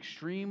man was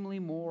extremely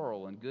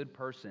moral and good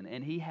person,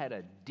 and he had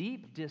a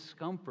deep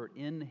discomfort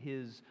in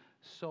his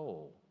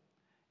soul.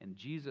 And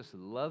Jesus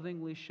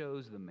lovingly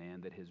shows the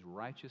man that his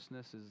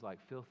righteousness is like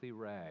filthy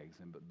rags,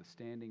 and but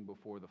standing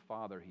before the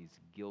Father, he's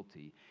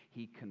guilty.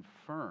 He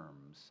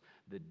confirms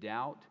the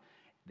doubt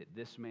that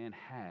this man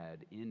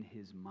had in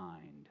his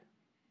mind.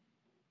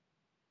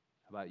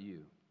 How about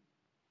you?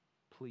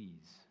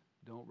 Please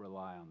don't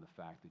rely on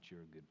the fact that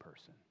you're a good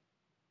person.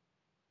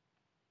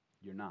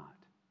 You're not.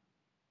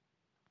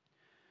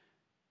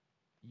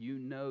 You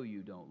know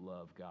you don't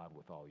love God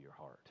with all your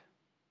heart.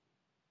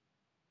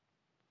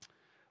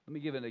 Let me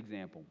give an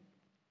example.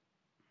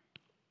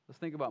 Let's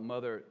think about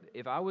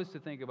if I was to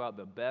think about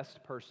the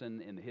best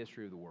person in the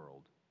history of the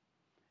world,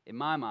 in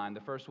my mind,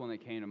 the first one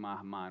that came to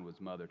my mind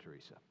was Mother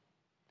Teresa.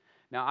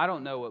 Now, I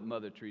don't know what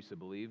Mother Teresa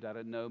believed. I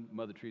didn't know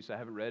Mother Teresa. I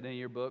haven't read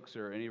any of her books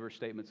or any of her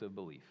statements of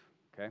belief,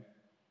 okay?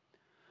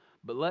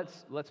 But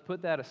let's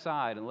put that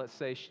aside and let's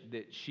say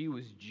that she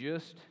was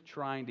just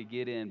trying to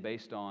get in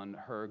based on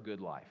her good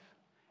life.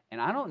 And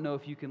I don't know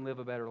if you can live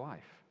a better life.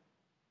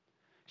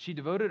 She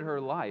devoted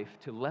her life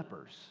to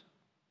lepers,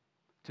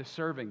 to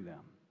serving them.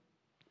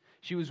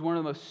 She was one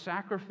of the most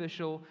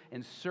sacrificial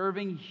and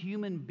serving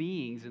human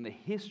beings in the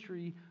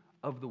history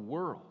of the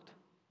world.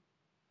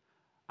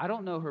 I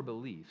don't know her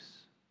beliefs,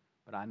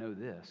 but I know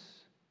this.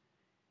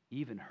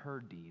 Even her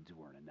deeds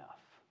weren't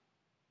enough.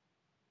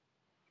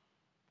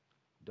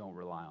 Don't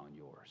rely on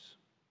yours.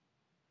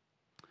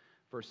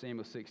 1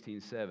 Samuel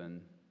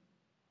 16:7.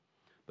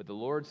 But the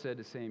Lord said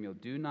to Samuel,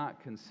 do not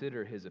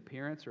consider his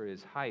appearance or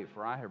his height,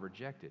 for I have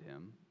rejected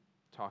him.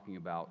 Talking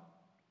about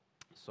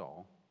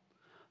Saul.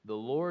 The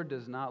Lord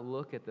does not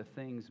look at the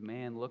things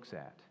man looks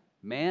at.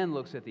 Man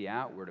looks at the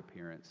outward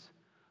appearance,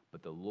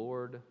 but the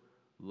Lord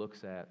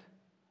looks at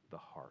the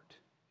heart.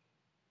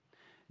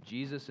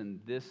 Jesus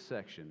in this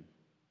section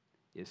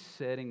is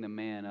setting the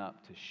man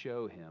up to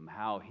show him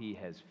how he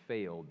has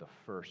failed the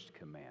first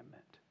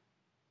commandment.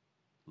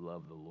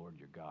 Love the Lord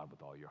your God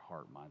with all your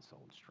heart, mind,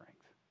 soul, and strength.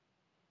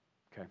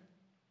 Okay?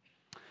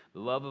 The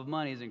love of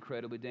money is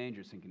incredibly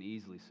dangerous and can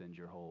easily send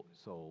your whole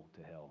soul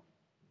to hell.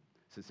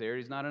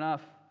 Sincerity is not enough.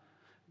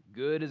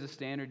 Good is a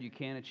standard you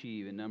can't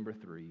achieve. And number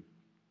 3,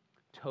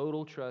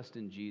 total trust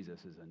in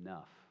Jesus is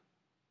enough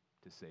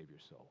to save your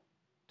soul.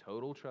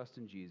 Total trust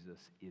in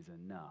Jesus is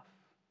enough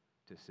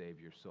to save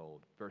your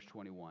soul. Verse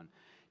 21,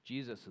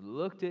 Jesus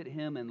looked at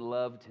him and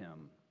loved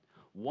him.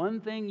 One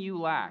thing you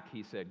lack,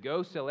 he said,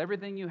 go sell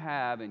everything you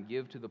have and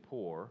give to the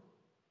poor,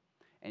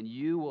 and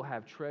you will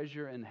have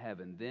treasure in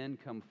heaven. Then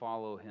come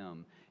follow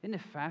him. Isn't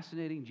it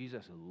fascinating?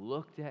 Jesus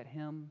looked at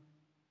him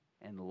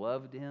and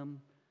loved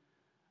him.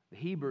 The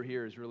Hebrew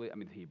here is really,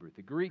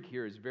 the Greek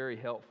here is very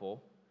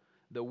helpful.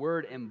 The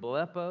word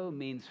emblepo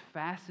means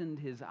fastened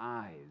his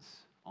eyes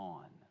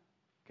on.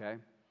 Okay?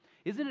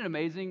 Isn't it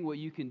amazing what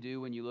you can do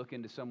when you look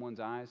into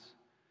someone's eyes?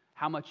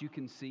 How much you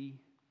can see?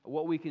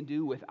 What we can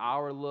do with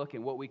our look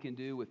and what we can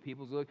do with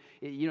people's look.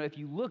 If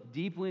you look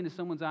deeply into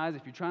someone's eyes,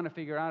 if you're trying to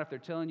figure out if they're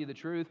telling you the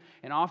truth,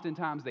 and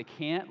oftentimes they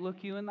can't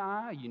look you in the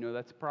eye,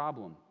 that's a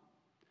problem.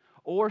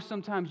 Or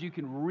sometimes you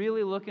can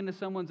really look into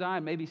someone's eye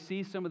and maybe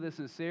see some of the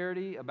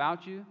sincerity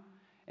about you.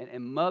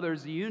 And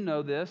mothers, you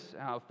know this,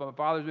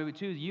 fathers maybe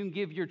too, you can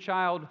give your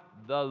child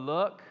the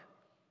look.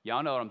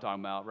 Y'all know what I'm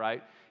talking about,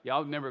 right?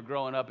 Y'all remember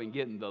growing up and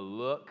getting the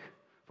look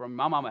from,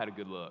 my mama had a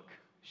good look.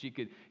 She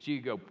could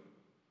go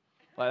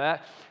like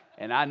that,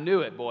 and I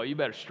knew it, boy, you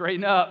better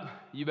straighten up.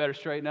 You better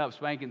straighten up.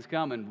 Spanking's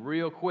coming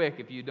real quick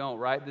if you don't,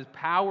 right? This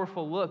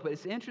powerful look. But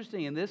it's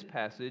interesting in this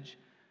passage,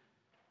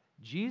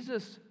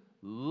 Jesus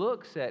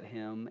looks at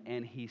him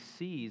and he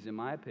sees, in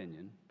my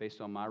opinion,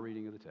 based on my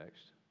reading of the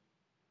text,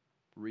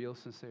 real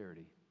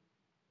sincerity.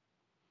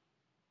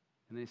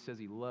 And then he says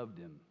he loved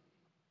him.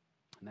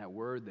 And that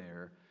word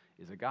there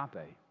is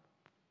agape.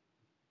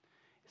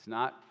 It's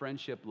not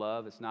friendship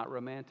love. It's not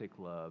romantic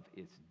love.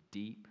 It's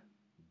deep,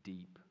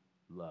 deep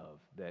love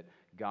that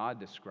God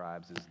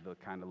describes as the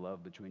kind of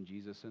love between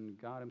Jesus and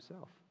God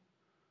himself.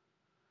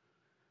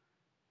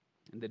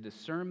 And the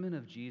discernment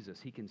of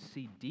Jesus, he can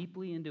see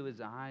deeply into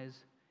his eyes,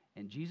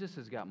 and Jesus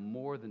has got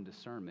more than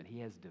discernment. He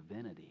has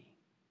divinity.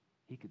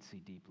 He could see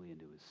deeply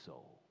into his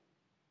soul.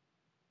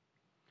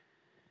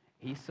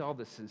 He saw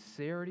the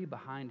sincerity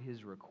behind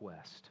his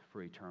request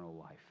for eternal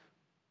life.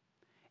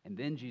 And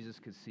then Jesus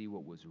could see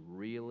what was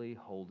really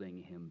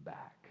holding him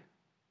back.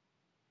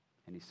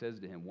 And he says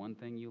to him, one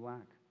thing you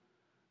lack.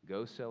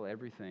 Go sell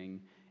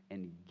everything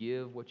and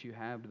give what you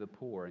have to the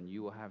poor, and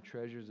you will have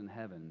treasures in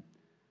heaven.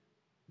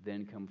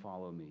 Then come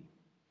follow me.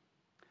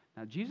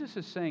 Now, Jesus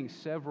is saying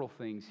several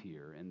things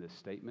here in this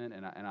statement,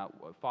 and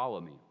follow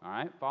me, all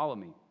right? Follow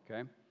me,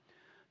 okay?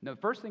 Now,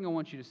 the first thing I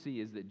want you to see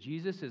is that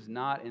Jesus is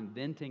not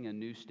inventing a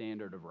new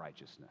standard of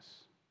righteousness.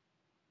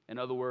 In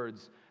other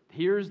words,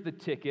 here's the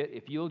ticket.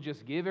 If you'll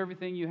just give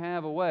everything you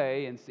have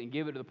away and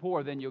give it to the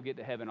poor, then you'll get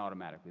to heaven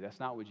automatically.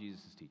 That's not what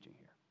Jesus is teaching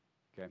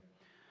here, okay?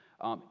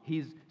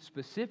 He's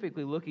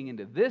specifically looking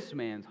into this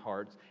man's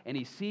hearts, and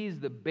he sees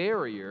the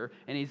barrier,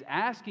 and he's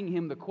asking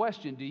him the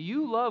question, do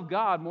you love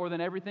God more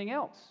than everything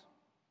else?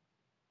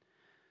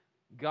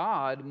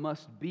 God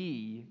must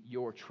be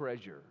your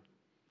treasure,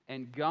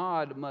 and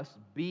God must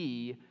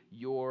be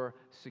your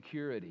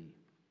security.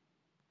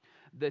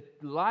 This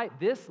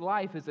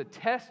life is a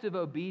test of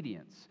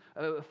obedience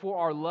for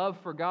our love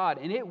for God,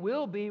 and it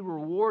will be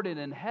rewarded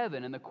in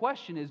heaven. And the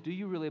question is, do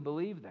you really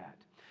believe that?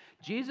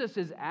 Jesus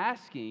is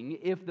asking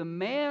if the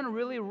man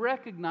really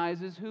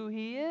recognizes who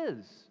he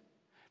is.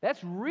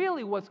 That's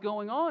really what's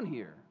going on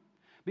here.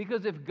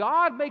 Because if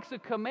God makes a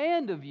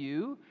command of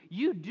you,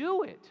 you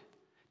do it.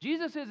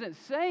 Jesus isn't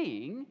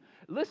saying,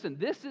 listen,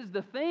 this is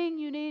the thing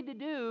you need to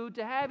do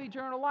to have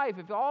eternal life.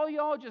 If all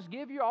y'all just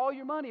give all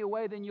your money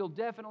away, then you'll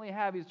definitely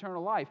have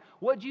eternal life.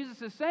 What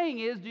Jesus is saying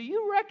is, do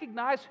you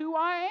recognize who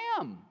I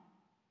am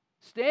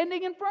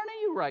standing in front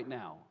of you right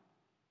now?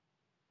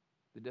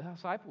 The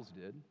disciples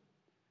did.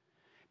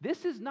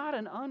 This is not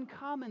an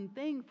uncommon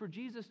thing for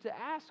Jesus to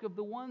ask of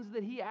the ones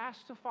that he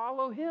asked to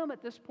follow him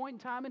at this point in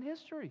time in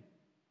history.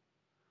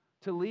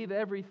 To leave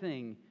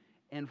everything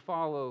and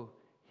follow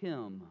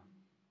him.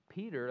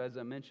 Peter, as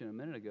I mentioned a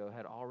minute ago,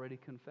 had already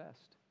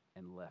confessed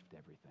and left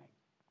everything.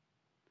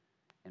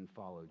 and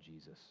follow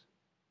Jesus.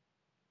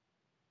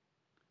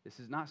 This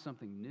is not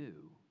something new.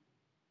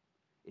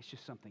 It's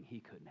just something he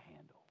couldn't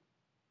handle.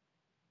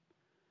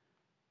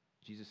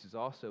 Jesus is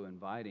also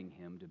inviting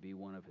him to be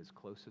one of his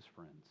closest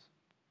friends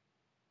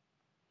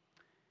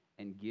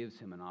and gives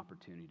him an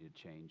opportunity to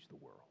change the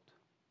world,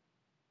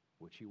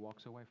 which he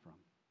walks away from.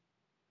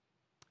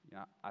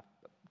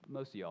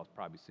 Most of y'all have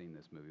probably seen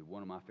this movie.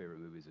 One of my favorite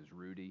movies is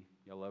Rudy.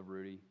 Y'all love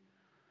Rudy?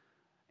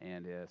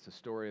 And it's a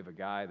story of a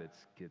guy that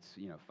gets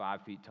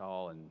 5 feet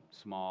tall and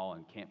small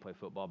and can't play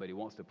football, but he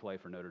wants to play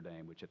for Notre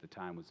Dame, which at the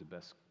time was the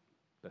best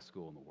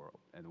school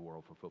in the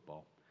world for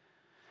football.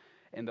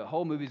 And the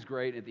whole movie's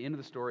great. At the end of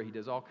the story, he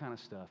does all kind of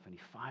stuff, and he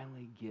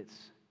finally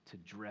gets to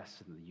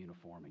dress in the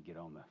uniform and get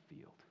on the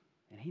field.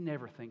 And he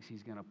never thinks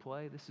he's going to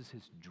play. This is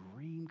his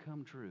dream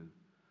come true.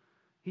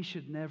 He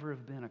should never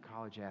have been a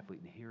college athlete,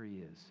 and here he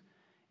is.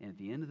 And at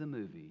the end of the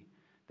movie,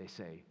 they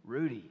say,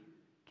 "Rudy,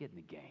 get in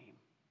the game."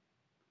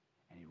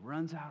 And he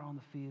runs out on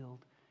the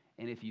field,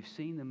 and if you've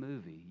seen the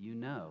movie, you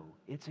know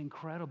it's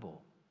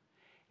incredible.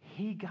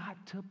 He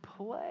got to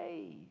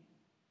play.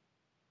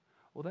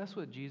 Well, that's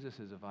what Jesus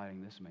is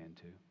inviting this man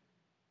to,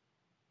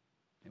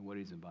 and what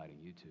he's inviting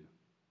you to.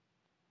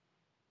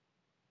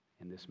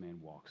 And this man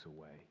walks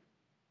away.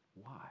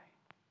 Why?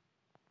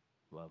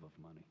 Love of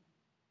money.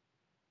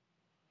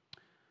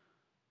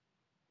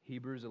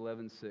 Hebrews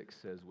 11:6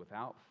 says,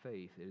 "Without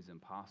faith it is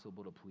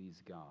impossible to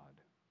please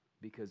God,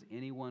 because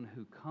anyone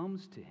who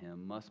comes to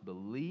him must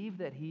believe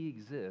that he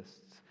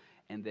exists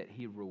and that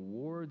he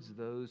rewards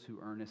those who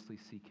earnestly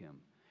seek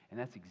him." And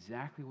that's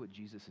exactly what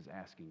Jesus is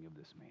asking of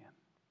this man.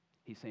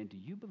 He's saying, do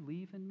you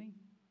believe in me?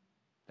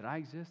 That I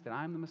exist, that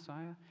I'm the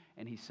Messiah?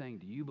 And he's saying,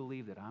 do you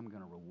believe that I'm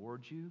going to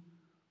reward you?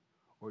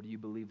 Or do you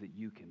believe that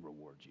you can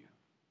reward you?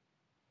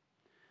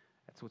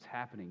 That's what's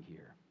happening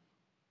here.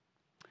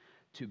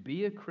 To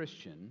be a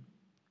Christian,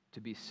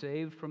 to be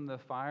saved from the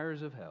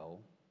fires of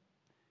hell,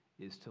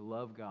 is to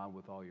love God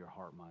with all your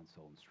heart, mind,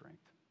 soul, and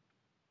strength.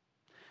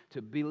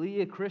 To be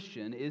a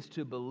Christian is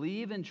to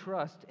believe and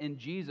trust in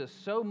Jesus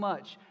so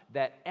much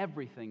that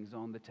everything's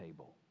on the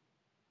table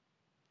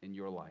in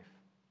your life,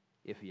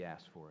 if he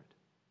asks for it.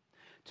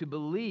 To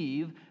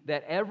believe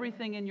that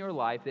everything in your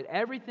life, that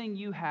everything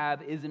you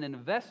have is an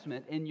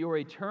investment in your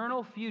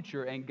eternal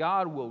future, and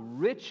God will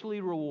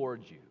richly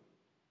reward you.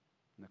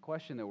 And the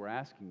question that we're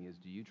asking is,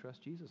 do you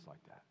trust Jesus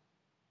like that?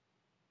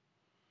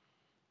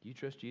 Do you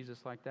trust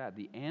Jesus like that?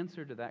 The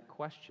answer to that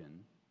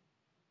question,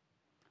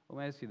 let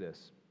me ask you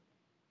this.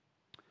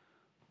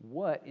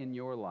 What in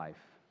your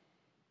life,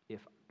 if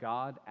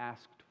God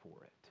asked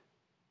for it,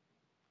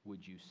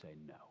 would you say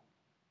no?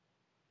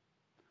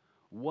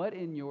 What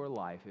in your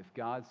life, if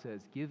God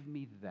says, give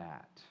me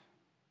that,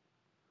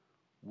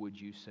 would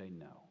you say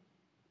no?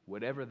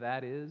 Whatever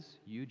that is,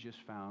 you just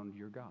found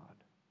your God.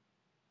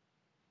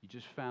 You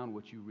just found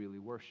what you really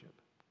worship.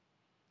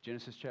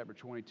 Genesis chapter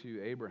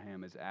 22,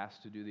 Abraham is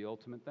asked to do the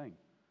ultimate thing.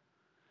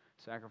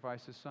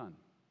 Sacrifice his son.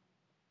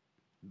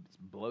 It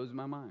blows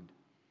my mind.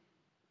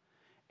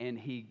 And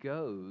he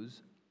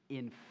goes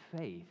in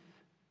faith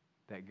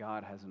that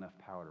God has enough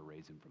power to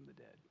raise him from the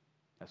dead.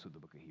 That's what the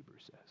book of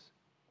Hebrews says.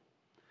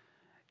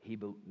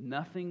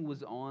 Nothing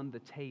was on the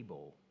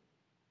table,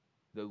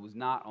 that was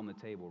not on the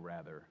table,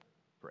 rather,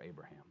 for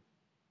Abraham.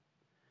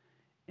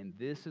 And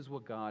this is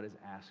what God is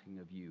asking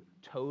of you.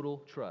 Total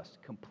trust,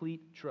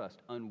 complete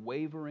trust,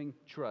 unwavering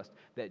trust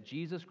that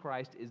Jesus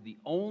Christ is the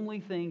only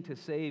thing to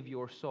save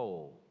your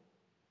soul.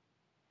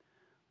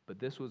 But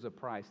this was a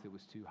price that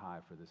was too high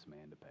for this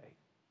man to pay.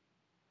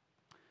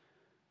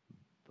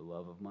 The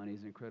love of money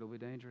is incredibly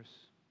dangerous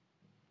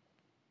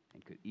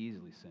and could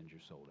easily send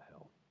your soul to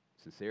hell.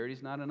 Sincerity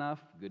is not enough.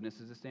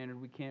 Goodness is a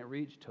standard we can't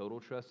reach. Total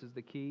trust is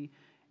the key.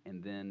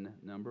 And then,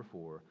 number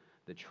 4,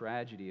 the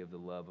tragedy of the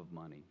love of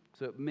money.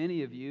 So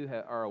many of you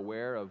are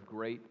aware of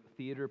great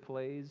theater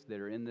plays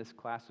that are in this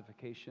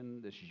classification,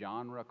 this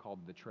genre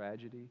called the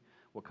tragedy.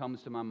 What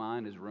comes to my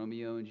mind is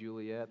Romeo and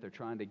Juliet. They're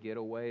trying to get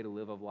away to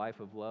live a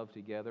life of love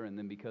together, and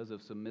then because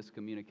of some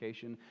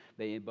miscommunication,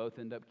 they both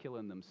end up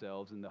killing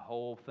themselves, and the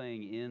whole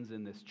thing ends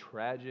in this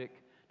tragic,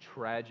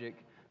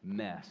 tragic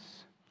mess.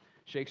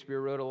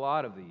 Shakespeare wrote a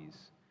lot of these.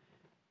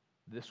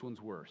 This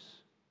one's worse.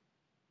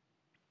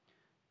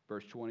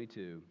 Verse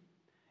 22,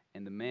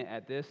 and the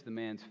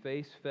man's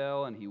face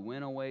fell, and he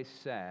went away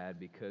sad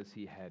because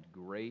he had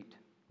great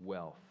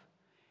wealth.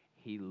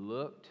 He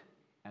looked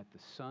at the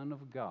Son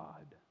of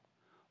God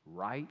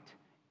right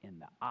in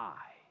the eye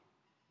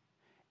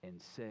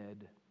and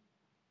said,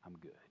 I'm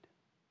good.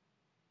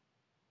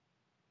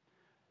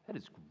 That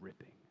is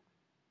gripping.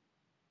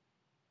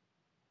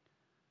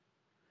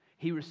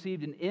 He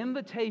received an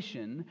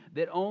invitation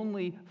that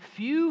only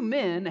few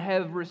men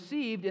have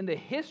received in the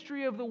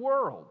history of the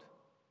world.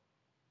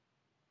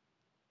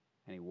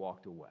 And he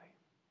walked away.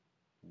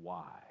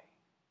 Why?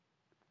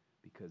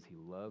 Because he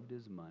loved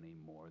his money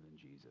more than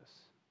Jesus.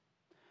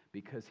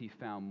 Because he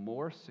found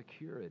more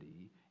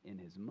security in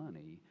his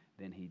money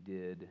than he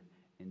did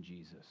in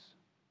Jesus.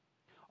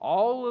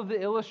 All of the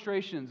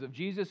illustrations of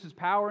Jesus'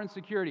 power and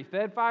security.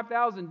 Fed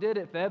 5,000, did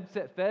it.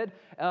 Fed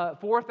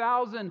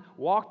 4,000,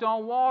 walked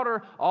on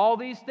water. All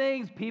these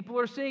things people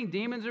are seeing.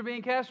 Demons are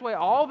being cast away.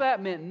 All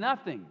that meant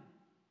nothing.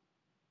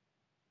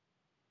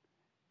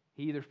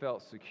 He either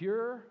felt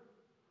secure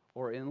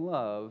or in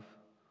love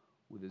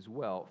with his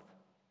wealth,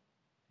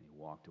 and he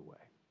walked away.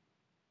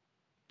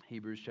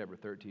 Hebrews chapter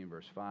 13,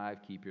 verse 5,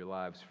 keep your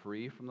lives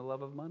free from the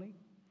love of money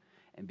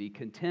and be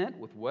content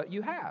with what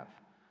you have.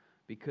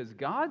 Because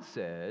God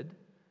said,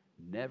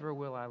 never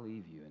will I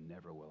leave you and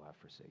never will I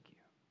forsake you.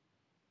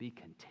 Be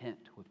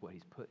content with what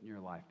he's put in your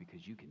life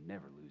because you can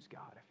never lose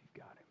God if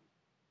you've got him.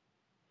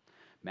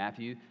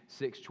 Matthew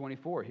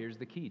 6:24, here's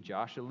the key.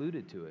 Josh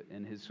alluded to it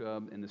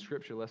in the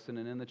scripture lesson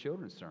and in the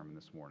children's sermon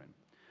this morning.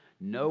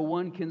 No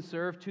one can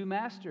serve two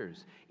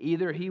masters.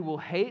 Either he will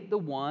hate the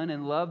one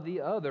and love the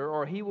other,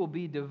 or he will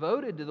be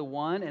devoted to the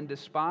one and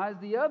despise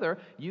the other.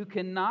 You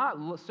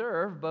cannot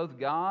serve both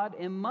God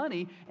and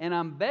money, and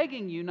I'm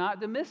begging you not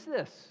to miss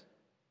this.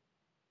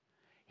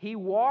 He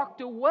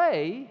walked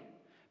away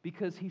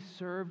because he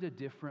served a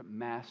different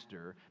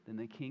master than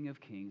the King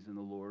of Kings and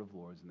the Lord of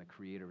Lords and the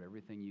creator of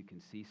everything you can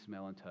see,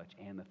 smell, and touch,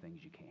 and the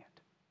things you can't.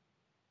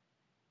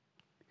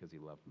 Because he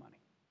loved money.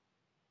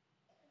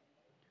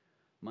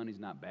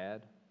 Money's not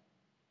bad.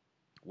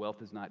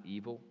 Wealth is not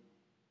evil.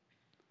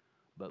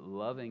 But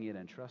loving it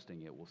and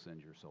trusting it will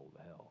send your soul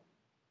to hell.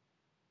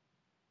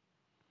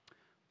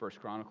 1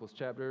 Chronicles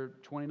chapter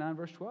 29,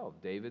 verse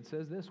 12. David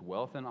says this,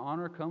 wealth and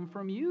honor come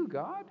from you,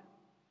 God.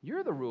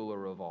 You're the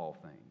ruler of all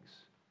things.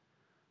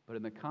 But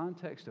in the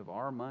context of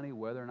our money,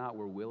 whether or not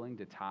we're willing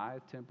to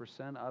tithe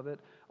 10% of it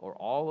or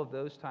all of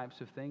those types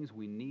of things,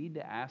 we need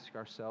to ask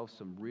ourselves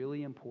some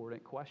really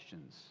important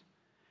questions.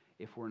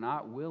 If we're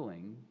not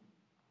willing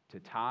to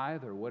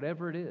tithe or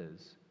whatever it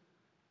is,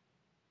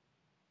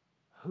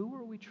 who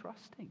are we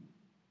trusting,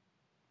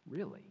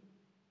 really?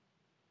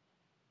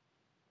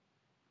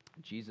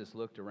 Jesus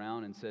looked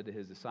around and said to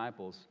his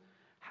disciples,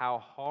 how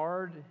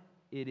hard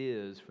it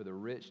is for the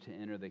rich to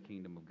enter the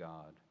kingdom of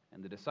God.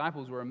 And the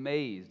disciples were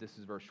amazed. This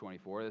is verse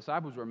 24. The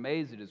disciples were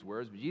amazed at his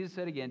words. But Jesus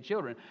said again,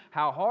 children,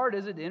 how hard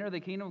is it to enter the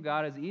kingdom of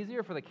God? It's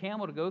easier for the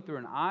camel to go through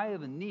an eye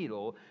of a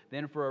needle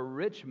than for a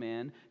rich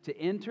man to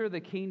enter the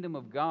kingdom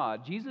of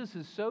God. Jesus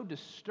is so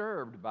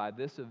disturbed by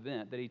this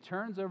event that he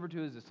turns over to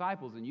his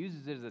disciples and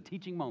uses it as a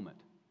teaching moment.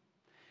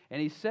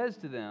 And he says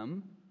to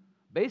them,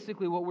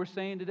 basically what we're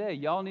saying today,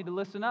 y'all need to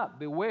listen up.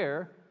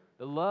 Beware,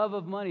 the love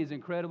of money is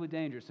incredibly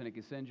dangerous and it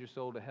can send your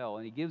soul to hell.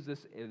 And he gives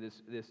this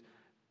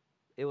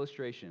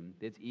illustration.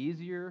 It's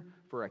easier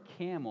for a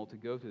camel to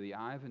go through the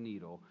eye of a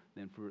needle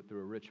than through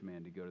a rich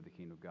man to go to the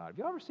kingdom of God. Have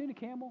you ever seen a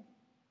camel?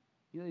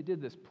 You know, they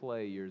did this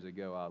play years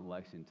ago out in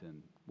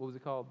Lexington. What was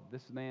it called?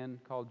 This Man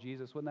Called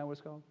Jesus. Wasn't that what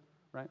it's called?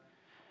 Right?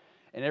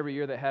 And every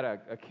year they had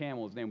a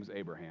camel. His name was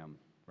Abraham.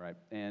 Right?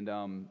 And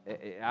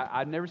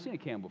I'd never seen a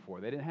camel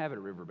before. They didn't have it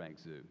at Riverbank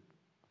Zoo.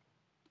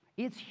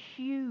 It's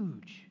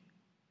huge.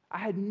 I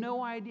had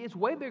no idea. It's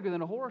way bigger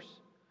than a horse.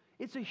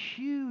 It's a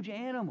huge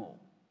animal.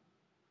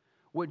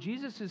 What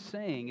Jesus is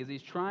saying is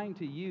he's trying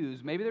to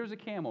use, maybe there's a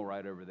camel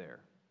right over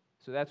there.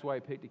 So that's why he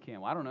picked a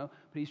camel. I don't know.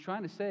 But he's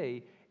trying to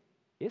say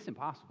it's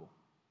impossible.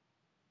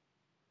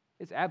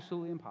 It's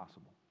absolutely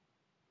impossible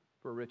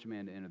for a rich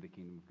man to enter the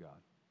kingdom of God.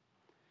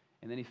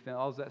 And then he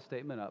follows that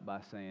statement up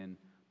by saying,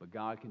 but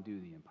God can do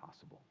the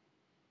impossible.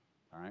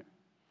 All right?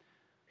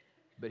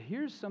 But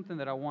here's something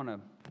that I want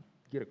to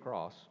get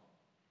across.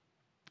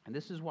 And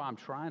this is why I'm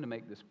trying to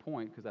make this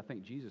point, because I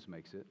think Jesus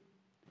makes it.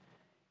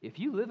 If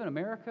you live in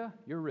America,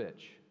 you're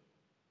rich.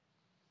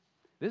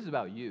 This is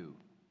about you.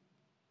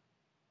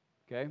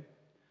 Okay?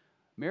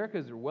 America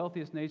is the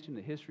wealthiest nation in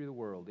the history of the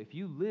world. If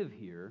you live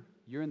here,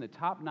 you're in the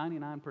top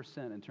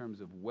 99% in terms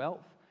of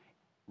wealth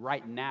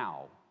right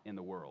now in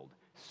the world,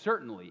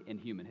 certainly in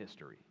human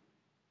history.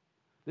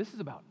 This is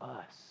about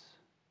us.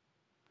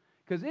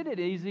 Because isn't it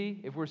easy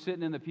if we're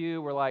sitting in the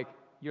pew, you're like,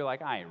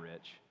 I ain't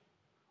rich.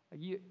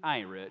 I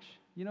ain't rich.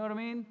 You know what I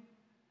mean?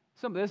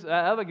 This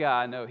other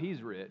guy I know,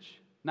 he's rich.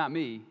 Not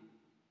me.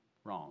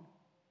 Wrong.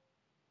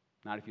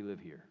 Not if you live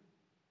here.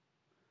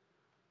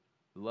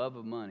 The love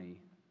of money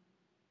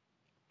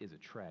is a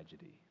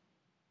tragedy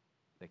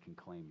that can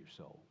claim your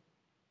soul.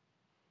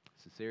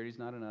 Sincerity is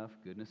not enough.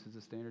 Goodness is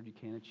a standard you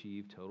can't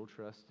achieve. Total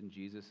trust in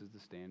Jesus is the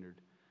standard.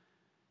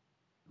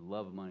 The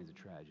love of money is a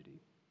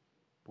tragedy.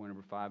 Point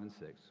number 5 and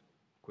 6,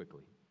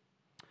 quickly.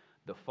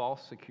 The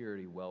false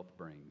security wealth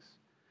brings.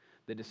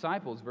 The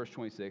disciples, verse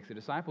 26, the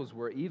disciples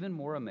were even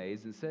more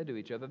amazed and said to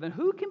each other, then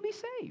who can be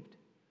saved?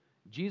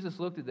 Jesus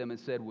looked at them and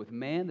said, with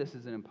man this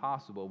is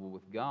impossible, but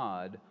with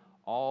God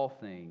all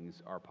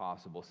things are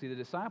possible. See, the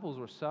disciples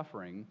were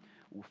suffering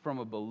from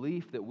a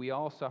belief that we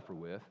all suffer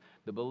with,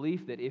 the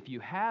belief that if you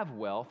have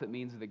wealth, it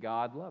means that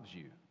God loves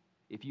you.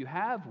 If you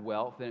have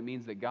wealth, then it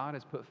means that God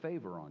has put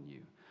favor on you.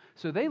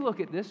 So they look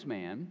at this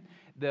man.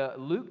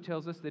 Luke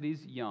tells us that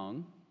he's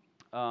young,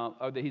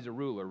 or that he's a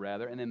ruler,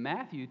 rather. And then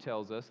Matthew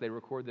tells us, they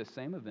record this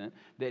same event,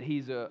 that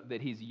he's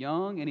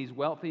young and he's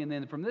wealthy. And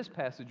then from this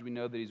passage, we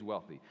know that he's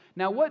wealthy.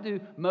 Now, what do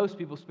most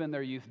people spend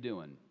their youth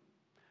doing?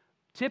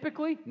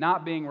 Typically,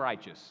 not being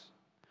righteous.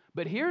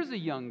 But here's a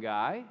young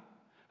guy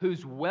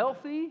who's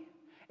wealthy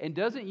and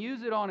doesn't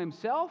use it on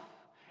himself.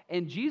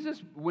 And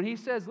Jesus, when he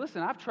says,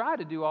 listen, I've tried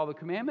to do all the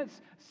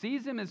commandments,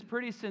 sees him as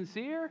pretty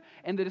sincere.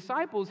 And the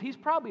disciples, he's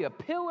probably a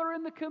pillar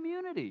in the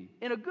community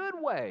in a good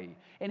way.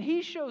 And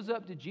he shows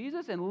up to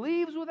Jesus and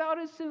leaves without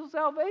his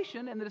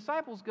salvation. And the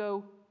disciples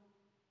go,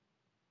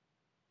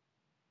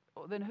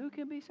 well, then who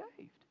can be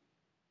saved?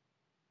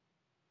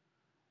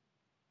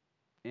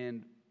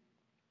 And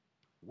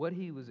what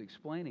he was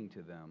explaining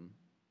to them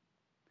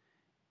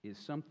is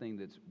something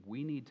that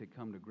we need to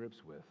come to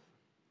grips with.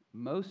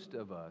 Most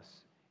of us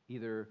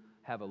either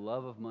have a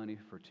love of money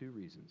for two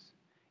reasons.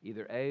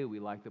 Either A, we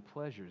like the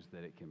pleasures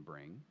that it can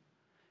bring,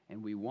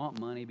 and we want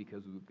money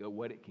because of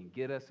what it can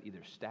get us,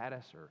 either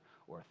status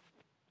or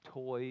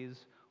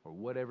toys or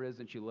whatever it is.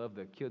 That you love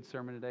the kids'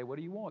 sermon today? What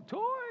do you want?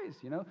 Toys!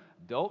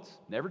 Adults,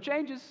 never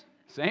changes.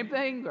 Same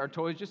thing. Our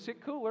toys just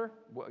get cooler.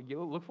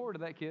 You look forward to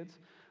that, kids.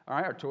 All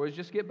right, our toys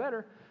just get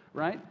better,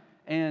 right?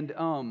 And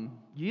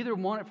you either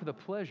want it for the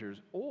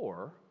pleasures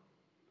or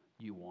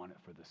you want it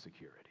for the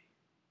security.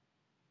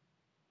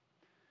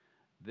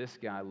 This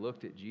guy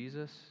looked at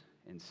Jesus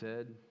and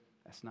said,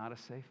 that's not a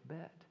safe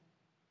bet.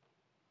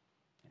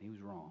 And he was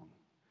wrong.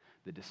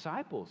 The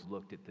disciples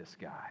looked at this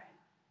guy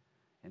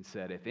and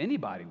said, if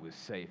anybody was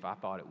safe, I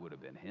thought it would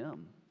have been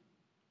him.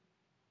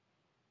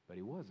 But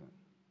he wasn't.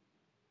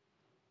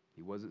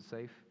 He wasn't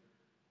safe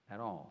at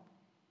all.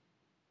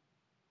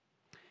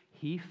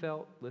 He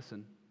felt,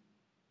 listen,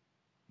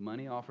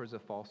 money offers a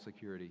false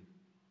security.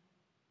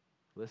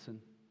 Listen,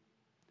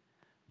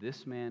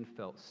 this man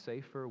felt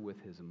safer with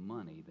his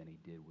money than he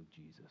did with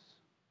Jesus.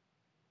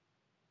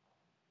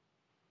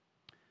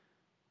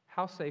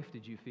 How safe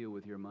did you feel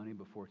with your money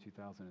before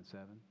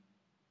 2007? Did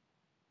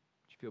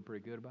you feel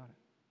pretty good about it?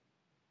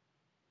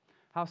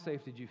 How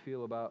safe did you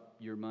feel about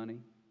your money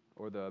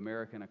or the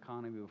American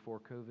economy before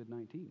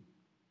COVID-19?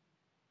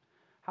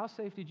 How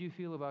safe did you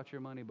feel about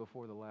your money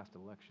before the last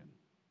election?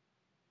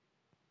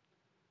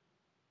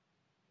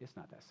 It's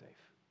not that safe.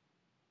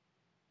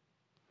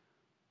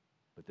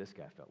 But this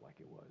guy felt like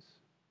it was.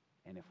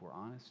 And if we're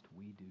honest,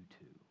 we do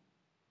too.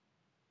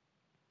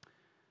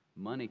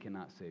 Money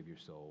cannot save your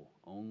soul.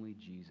 Only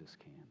Jesus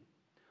can.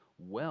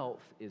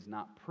 Wealth is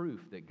not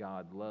proof that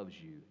God loves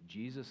you.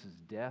 Jesus'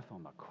 death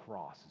on the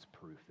cross is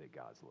proof that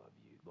God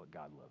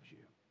loves you.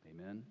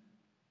 Amen?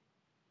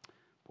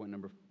 Point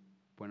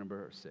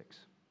number 6.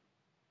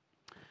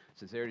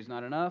 Sincerity is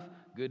not enough.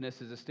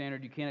 Goodness is a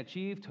standard you can't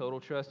achieve. Total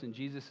trust in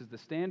Jesus is the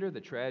standard. The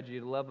tragedy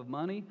of the love of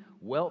money.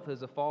 Wealth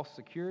is a false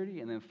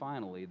security. And then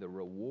finally, the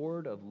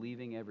reward of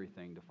leaving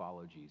everything to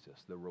follow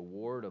Jesus. The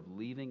reward of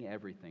leaving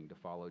everything to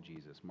follow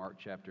Jesus. Mark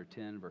chapter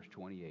 10, verse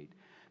 28.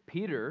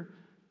 Peter,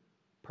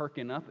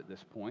 perking up at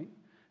this point,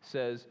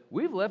 says,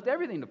 we've left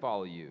everything to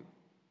follow you.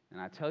 And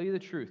I tell you the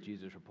truth,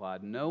 Jesus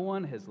replied, no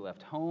one has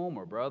left home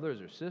or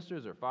brothers or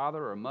sisters or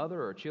father or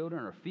mother or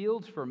children or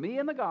fields for me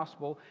in the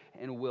gospel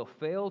and will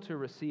fail to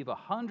receive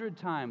 100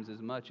 times as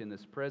much in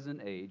this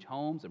present age,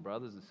 homes and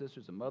brothers and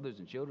sisters and mothers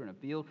and children and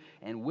field,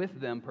 and with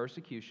them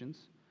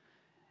persecutions,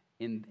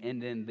 and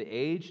in the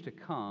age to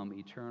come,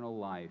 eternal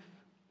life.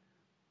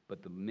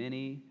 But the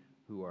many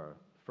who are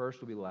first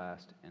will be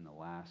last, and the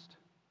last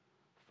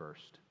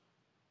first.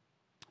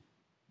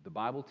 The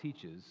Bible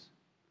teaches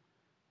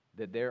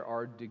that there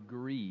are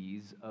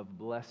degrees of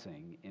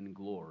blessing in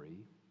glory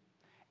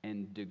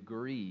and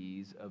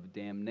degrees of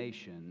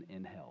damnation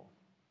in hell.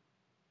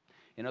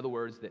 In other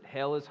words, that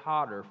hell is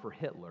hotter for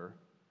Hitler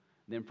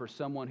than for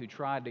someone who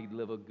tried to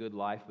live a good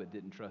life but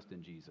didn't trust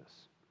in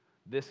Jesus.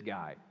 This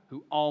guy,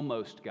 who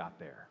almost got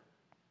there,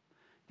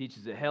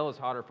 teaches that hell is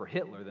hotter for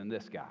Hitler than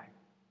this guy.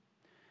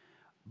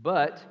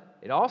 But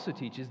it also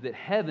teaches that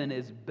heaven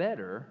is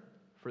better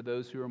for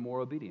those who are more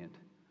obedient.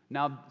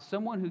 Now,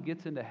 someone who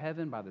gets into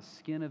heaven by the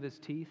skin of his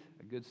teeth,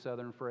 a good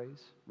southern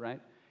phrase, right,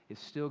 is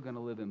still going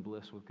to live in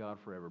bliss with God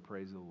forever.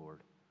 Praise the Lord.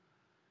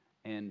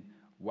 And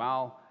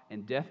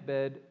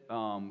deathbed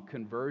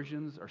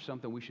conversions are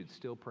something we should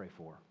still pray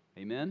for.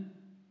 Amen?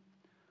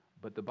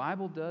 But the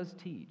Bible does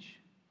teach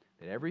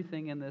that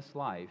everything in this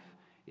life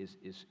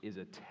is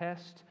a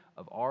test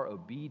of our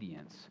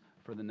obedience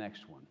for the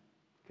next one.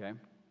 Okay?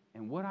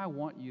 And what I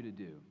want you to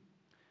do,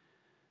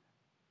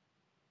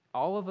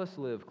 all of us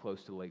live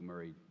close to Lake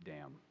Murray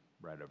Dam,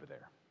 right over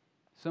there.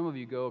 Some of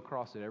you go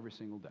across it every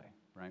single day,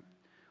 right?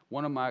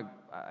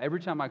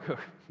 Every time I go,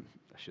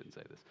 I shouldn't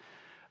say this,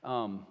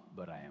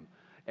 but I am.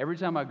 Every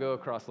time I go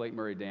across Lake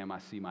Murray Dam, I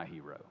see my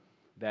hero.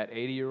 That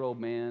 80-year-old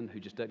man who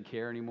just doesn't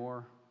care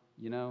anymore,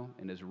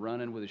 and is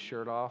running with his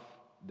shirt off,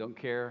 don't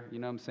care, you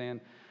know what I'm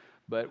saying?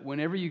 But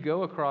whenever you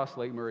go across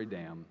Lake Murray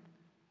Dam,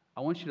 I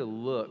want you to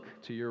look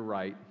to your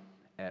right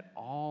at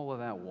all of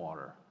that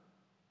water.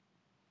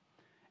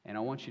 And I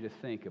want you to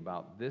think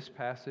about this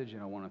passage,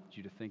 and I want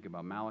you to think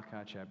about Malachi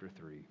chapter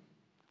 3,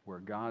 where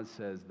God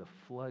says the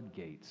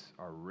floodgates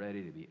are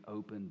ready to be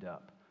opened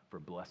up for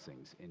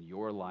blessings in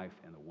your life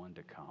and the one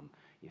to come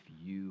if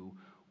you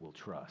will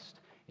trust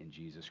in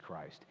Jesus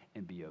Christ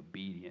and be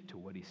obedient to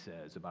what he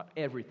says about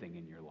everything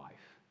in your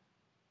life.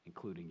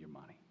 including your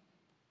money.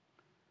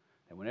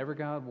 And whenever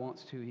God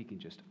wants to, he can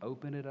just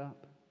open it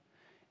up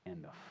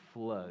and the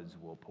floods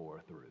will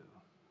pour through.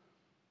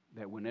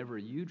 That whenever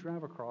you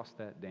drive across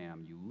that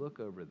dam, you look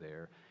over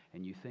there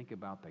and you think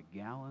about the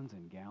gallons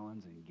and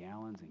gallons and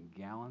gallons and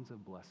gallons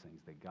of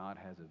blessings that God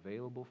has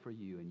available for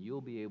you, and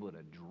you'll be able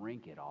to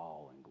drink it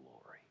all in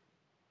glory.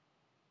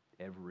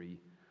 Every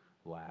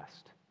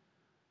last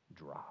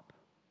drop.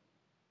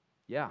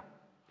 Yeah,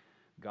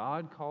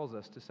 God calls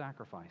us to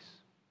sacrifice.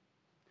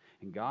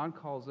 And God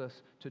calls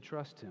us to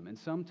trust him. And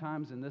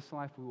sometimes in this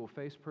life we will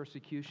face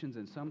persecutions,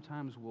 and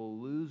sometimes we'll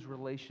lose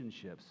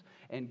relationships.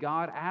 And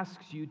God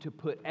asks you to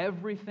put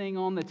everything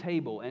on the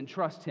table and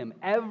trust him.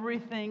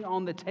 Everything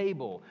on the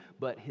table.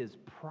 But his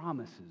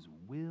promises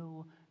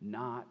will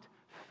not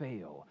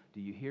fail. Do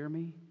you hear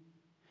me?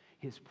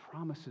 His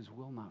promises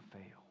will not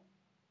fail.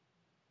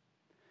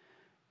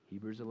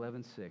 Hebrews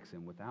 11:6,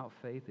 and without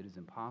faith it is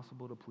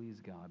impossible to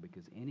please God,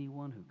 because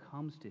anyone who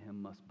comes to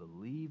him must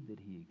believe that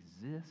he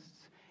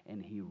exists,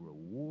 and he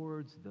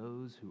rewards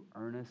those who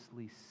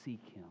earnestly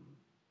seek him.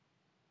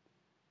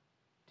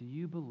 Do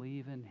you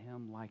believe in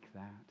him like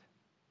that?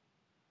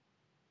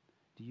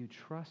 Do you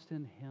trust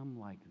in him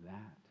like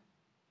that?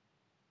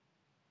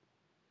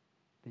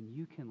 Then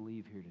you can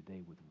leave here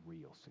today with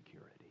real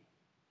security.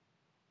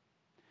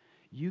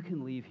 You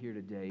can leave here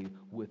today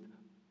with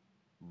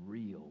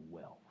real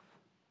wealth.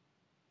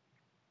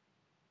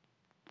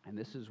 And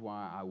this is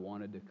why I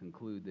wanted to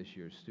conclude this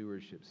year's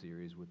stewardship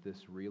series with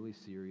this really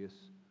serious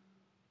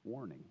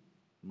warning.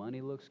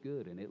 Money looks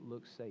good and it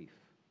looks safe.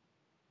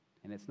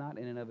 And it's not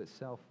in and of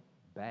itself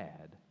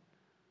bad,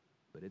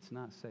 but it's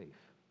not safe.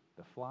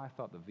 The fly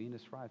thought the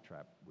Venus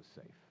flytrap was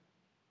safe,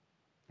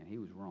 and he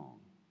was wrong.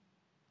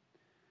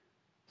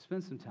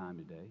 Spend some time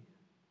today.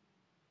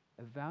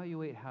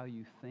 Evaluate how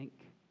you think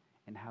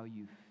and how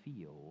you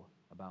feel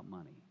about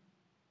money.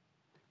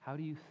 How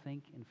do you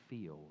think and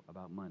feel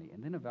about money?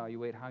 And then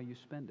evaluate how you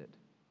spend it.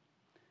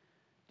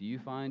 Do you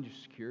find your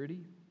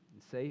security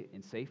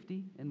and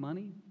safety in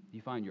money? Do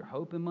you find your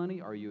hope in money?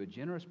 Are you a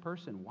generous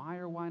person? Why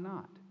or why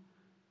not?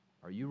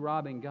 Are you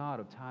robbing God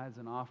of tithes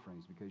and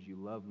offerings because you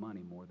love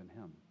money more than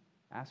him?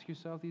 Ask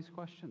yourself these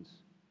questions.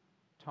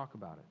 Talk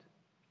about it.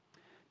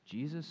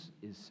 Jesus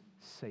is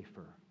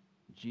safer.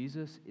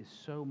 Jesus is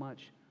so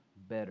much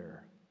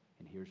better.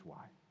 And here's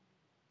why.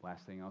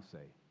 Last thing I'll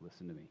say,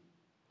 listen to me.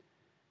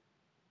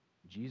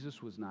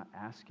 Jesus was not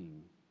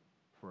asking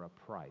for a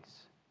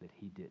price that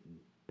he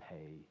didn't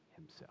pay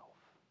himself.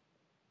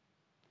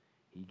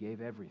 He gave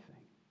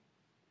everything.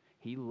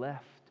 He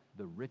left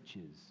the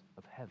riches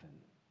of heaven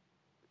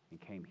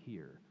and came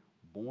here,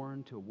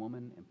 born to a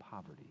woman in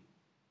poverty,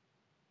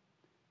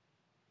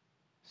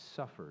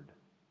 suffered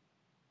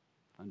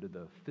under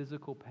the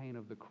physical pain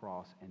of the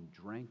cross, and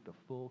drank the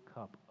full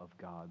cup of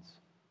God's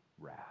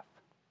wrath,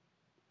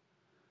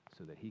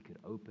 so that he could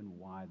open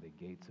wide the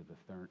gates of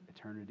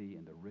eternity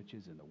and the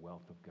riches and the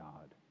wealth of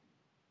God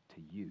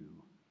to you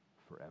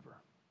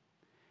forever.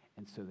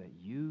 And so that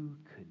you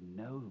could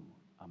know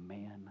a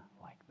man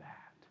like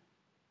that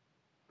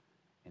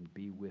and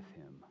be with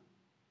him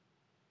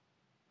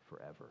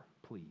forever.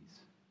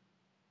 Please,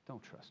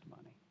 don't trust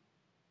money.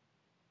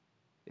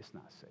 It's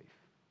not safe.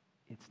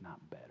 It's not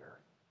better.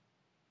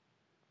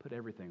 Put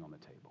everything on the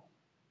table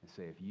and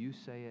say, if you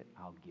say it,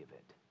 I'll give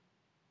it,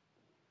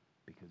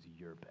 because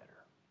you're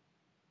better.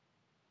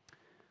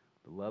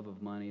 The love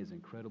of money is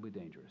incredibly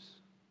dangerous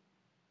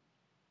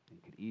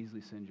and could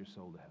easily send your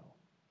soul to hell.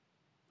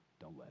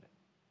 Don't let it.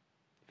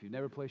 If you've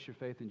never placed your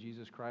faith in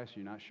Jesus Christ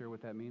and you're not sure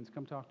what that means,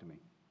 come talk to me.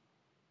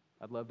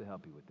 I'd love to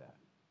help you with that.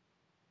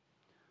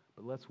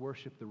 But let's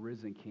worship the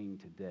risen King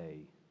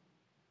today,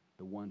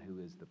 the one who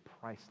is the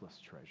priceless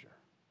treasure.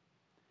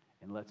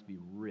 And let's be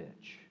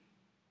rich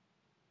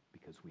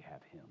because we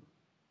have him.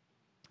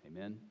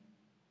 Amen.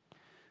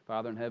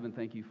 Father in heaven,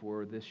 thank you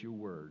for this, your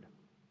word.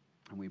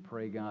 And we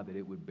pray, God, that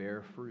it would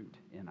bear fruit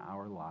in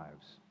our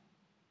lives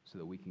so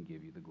that we can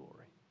give you the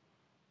glory.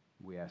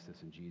 We ask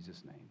this in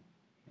Jesus' name.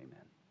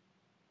 Amen.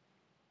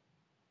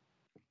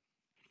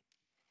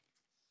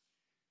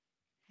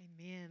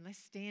 Amen. Let's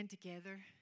stand together.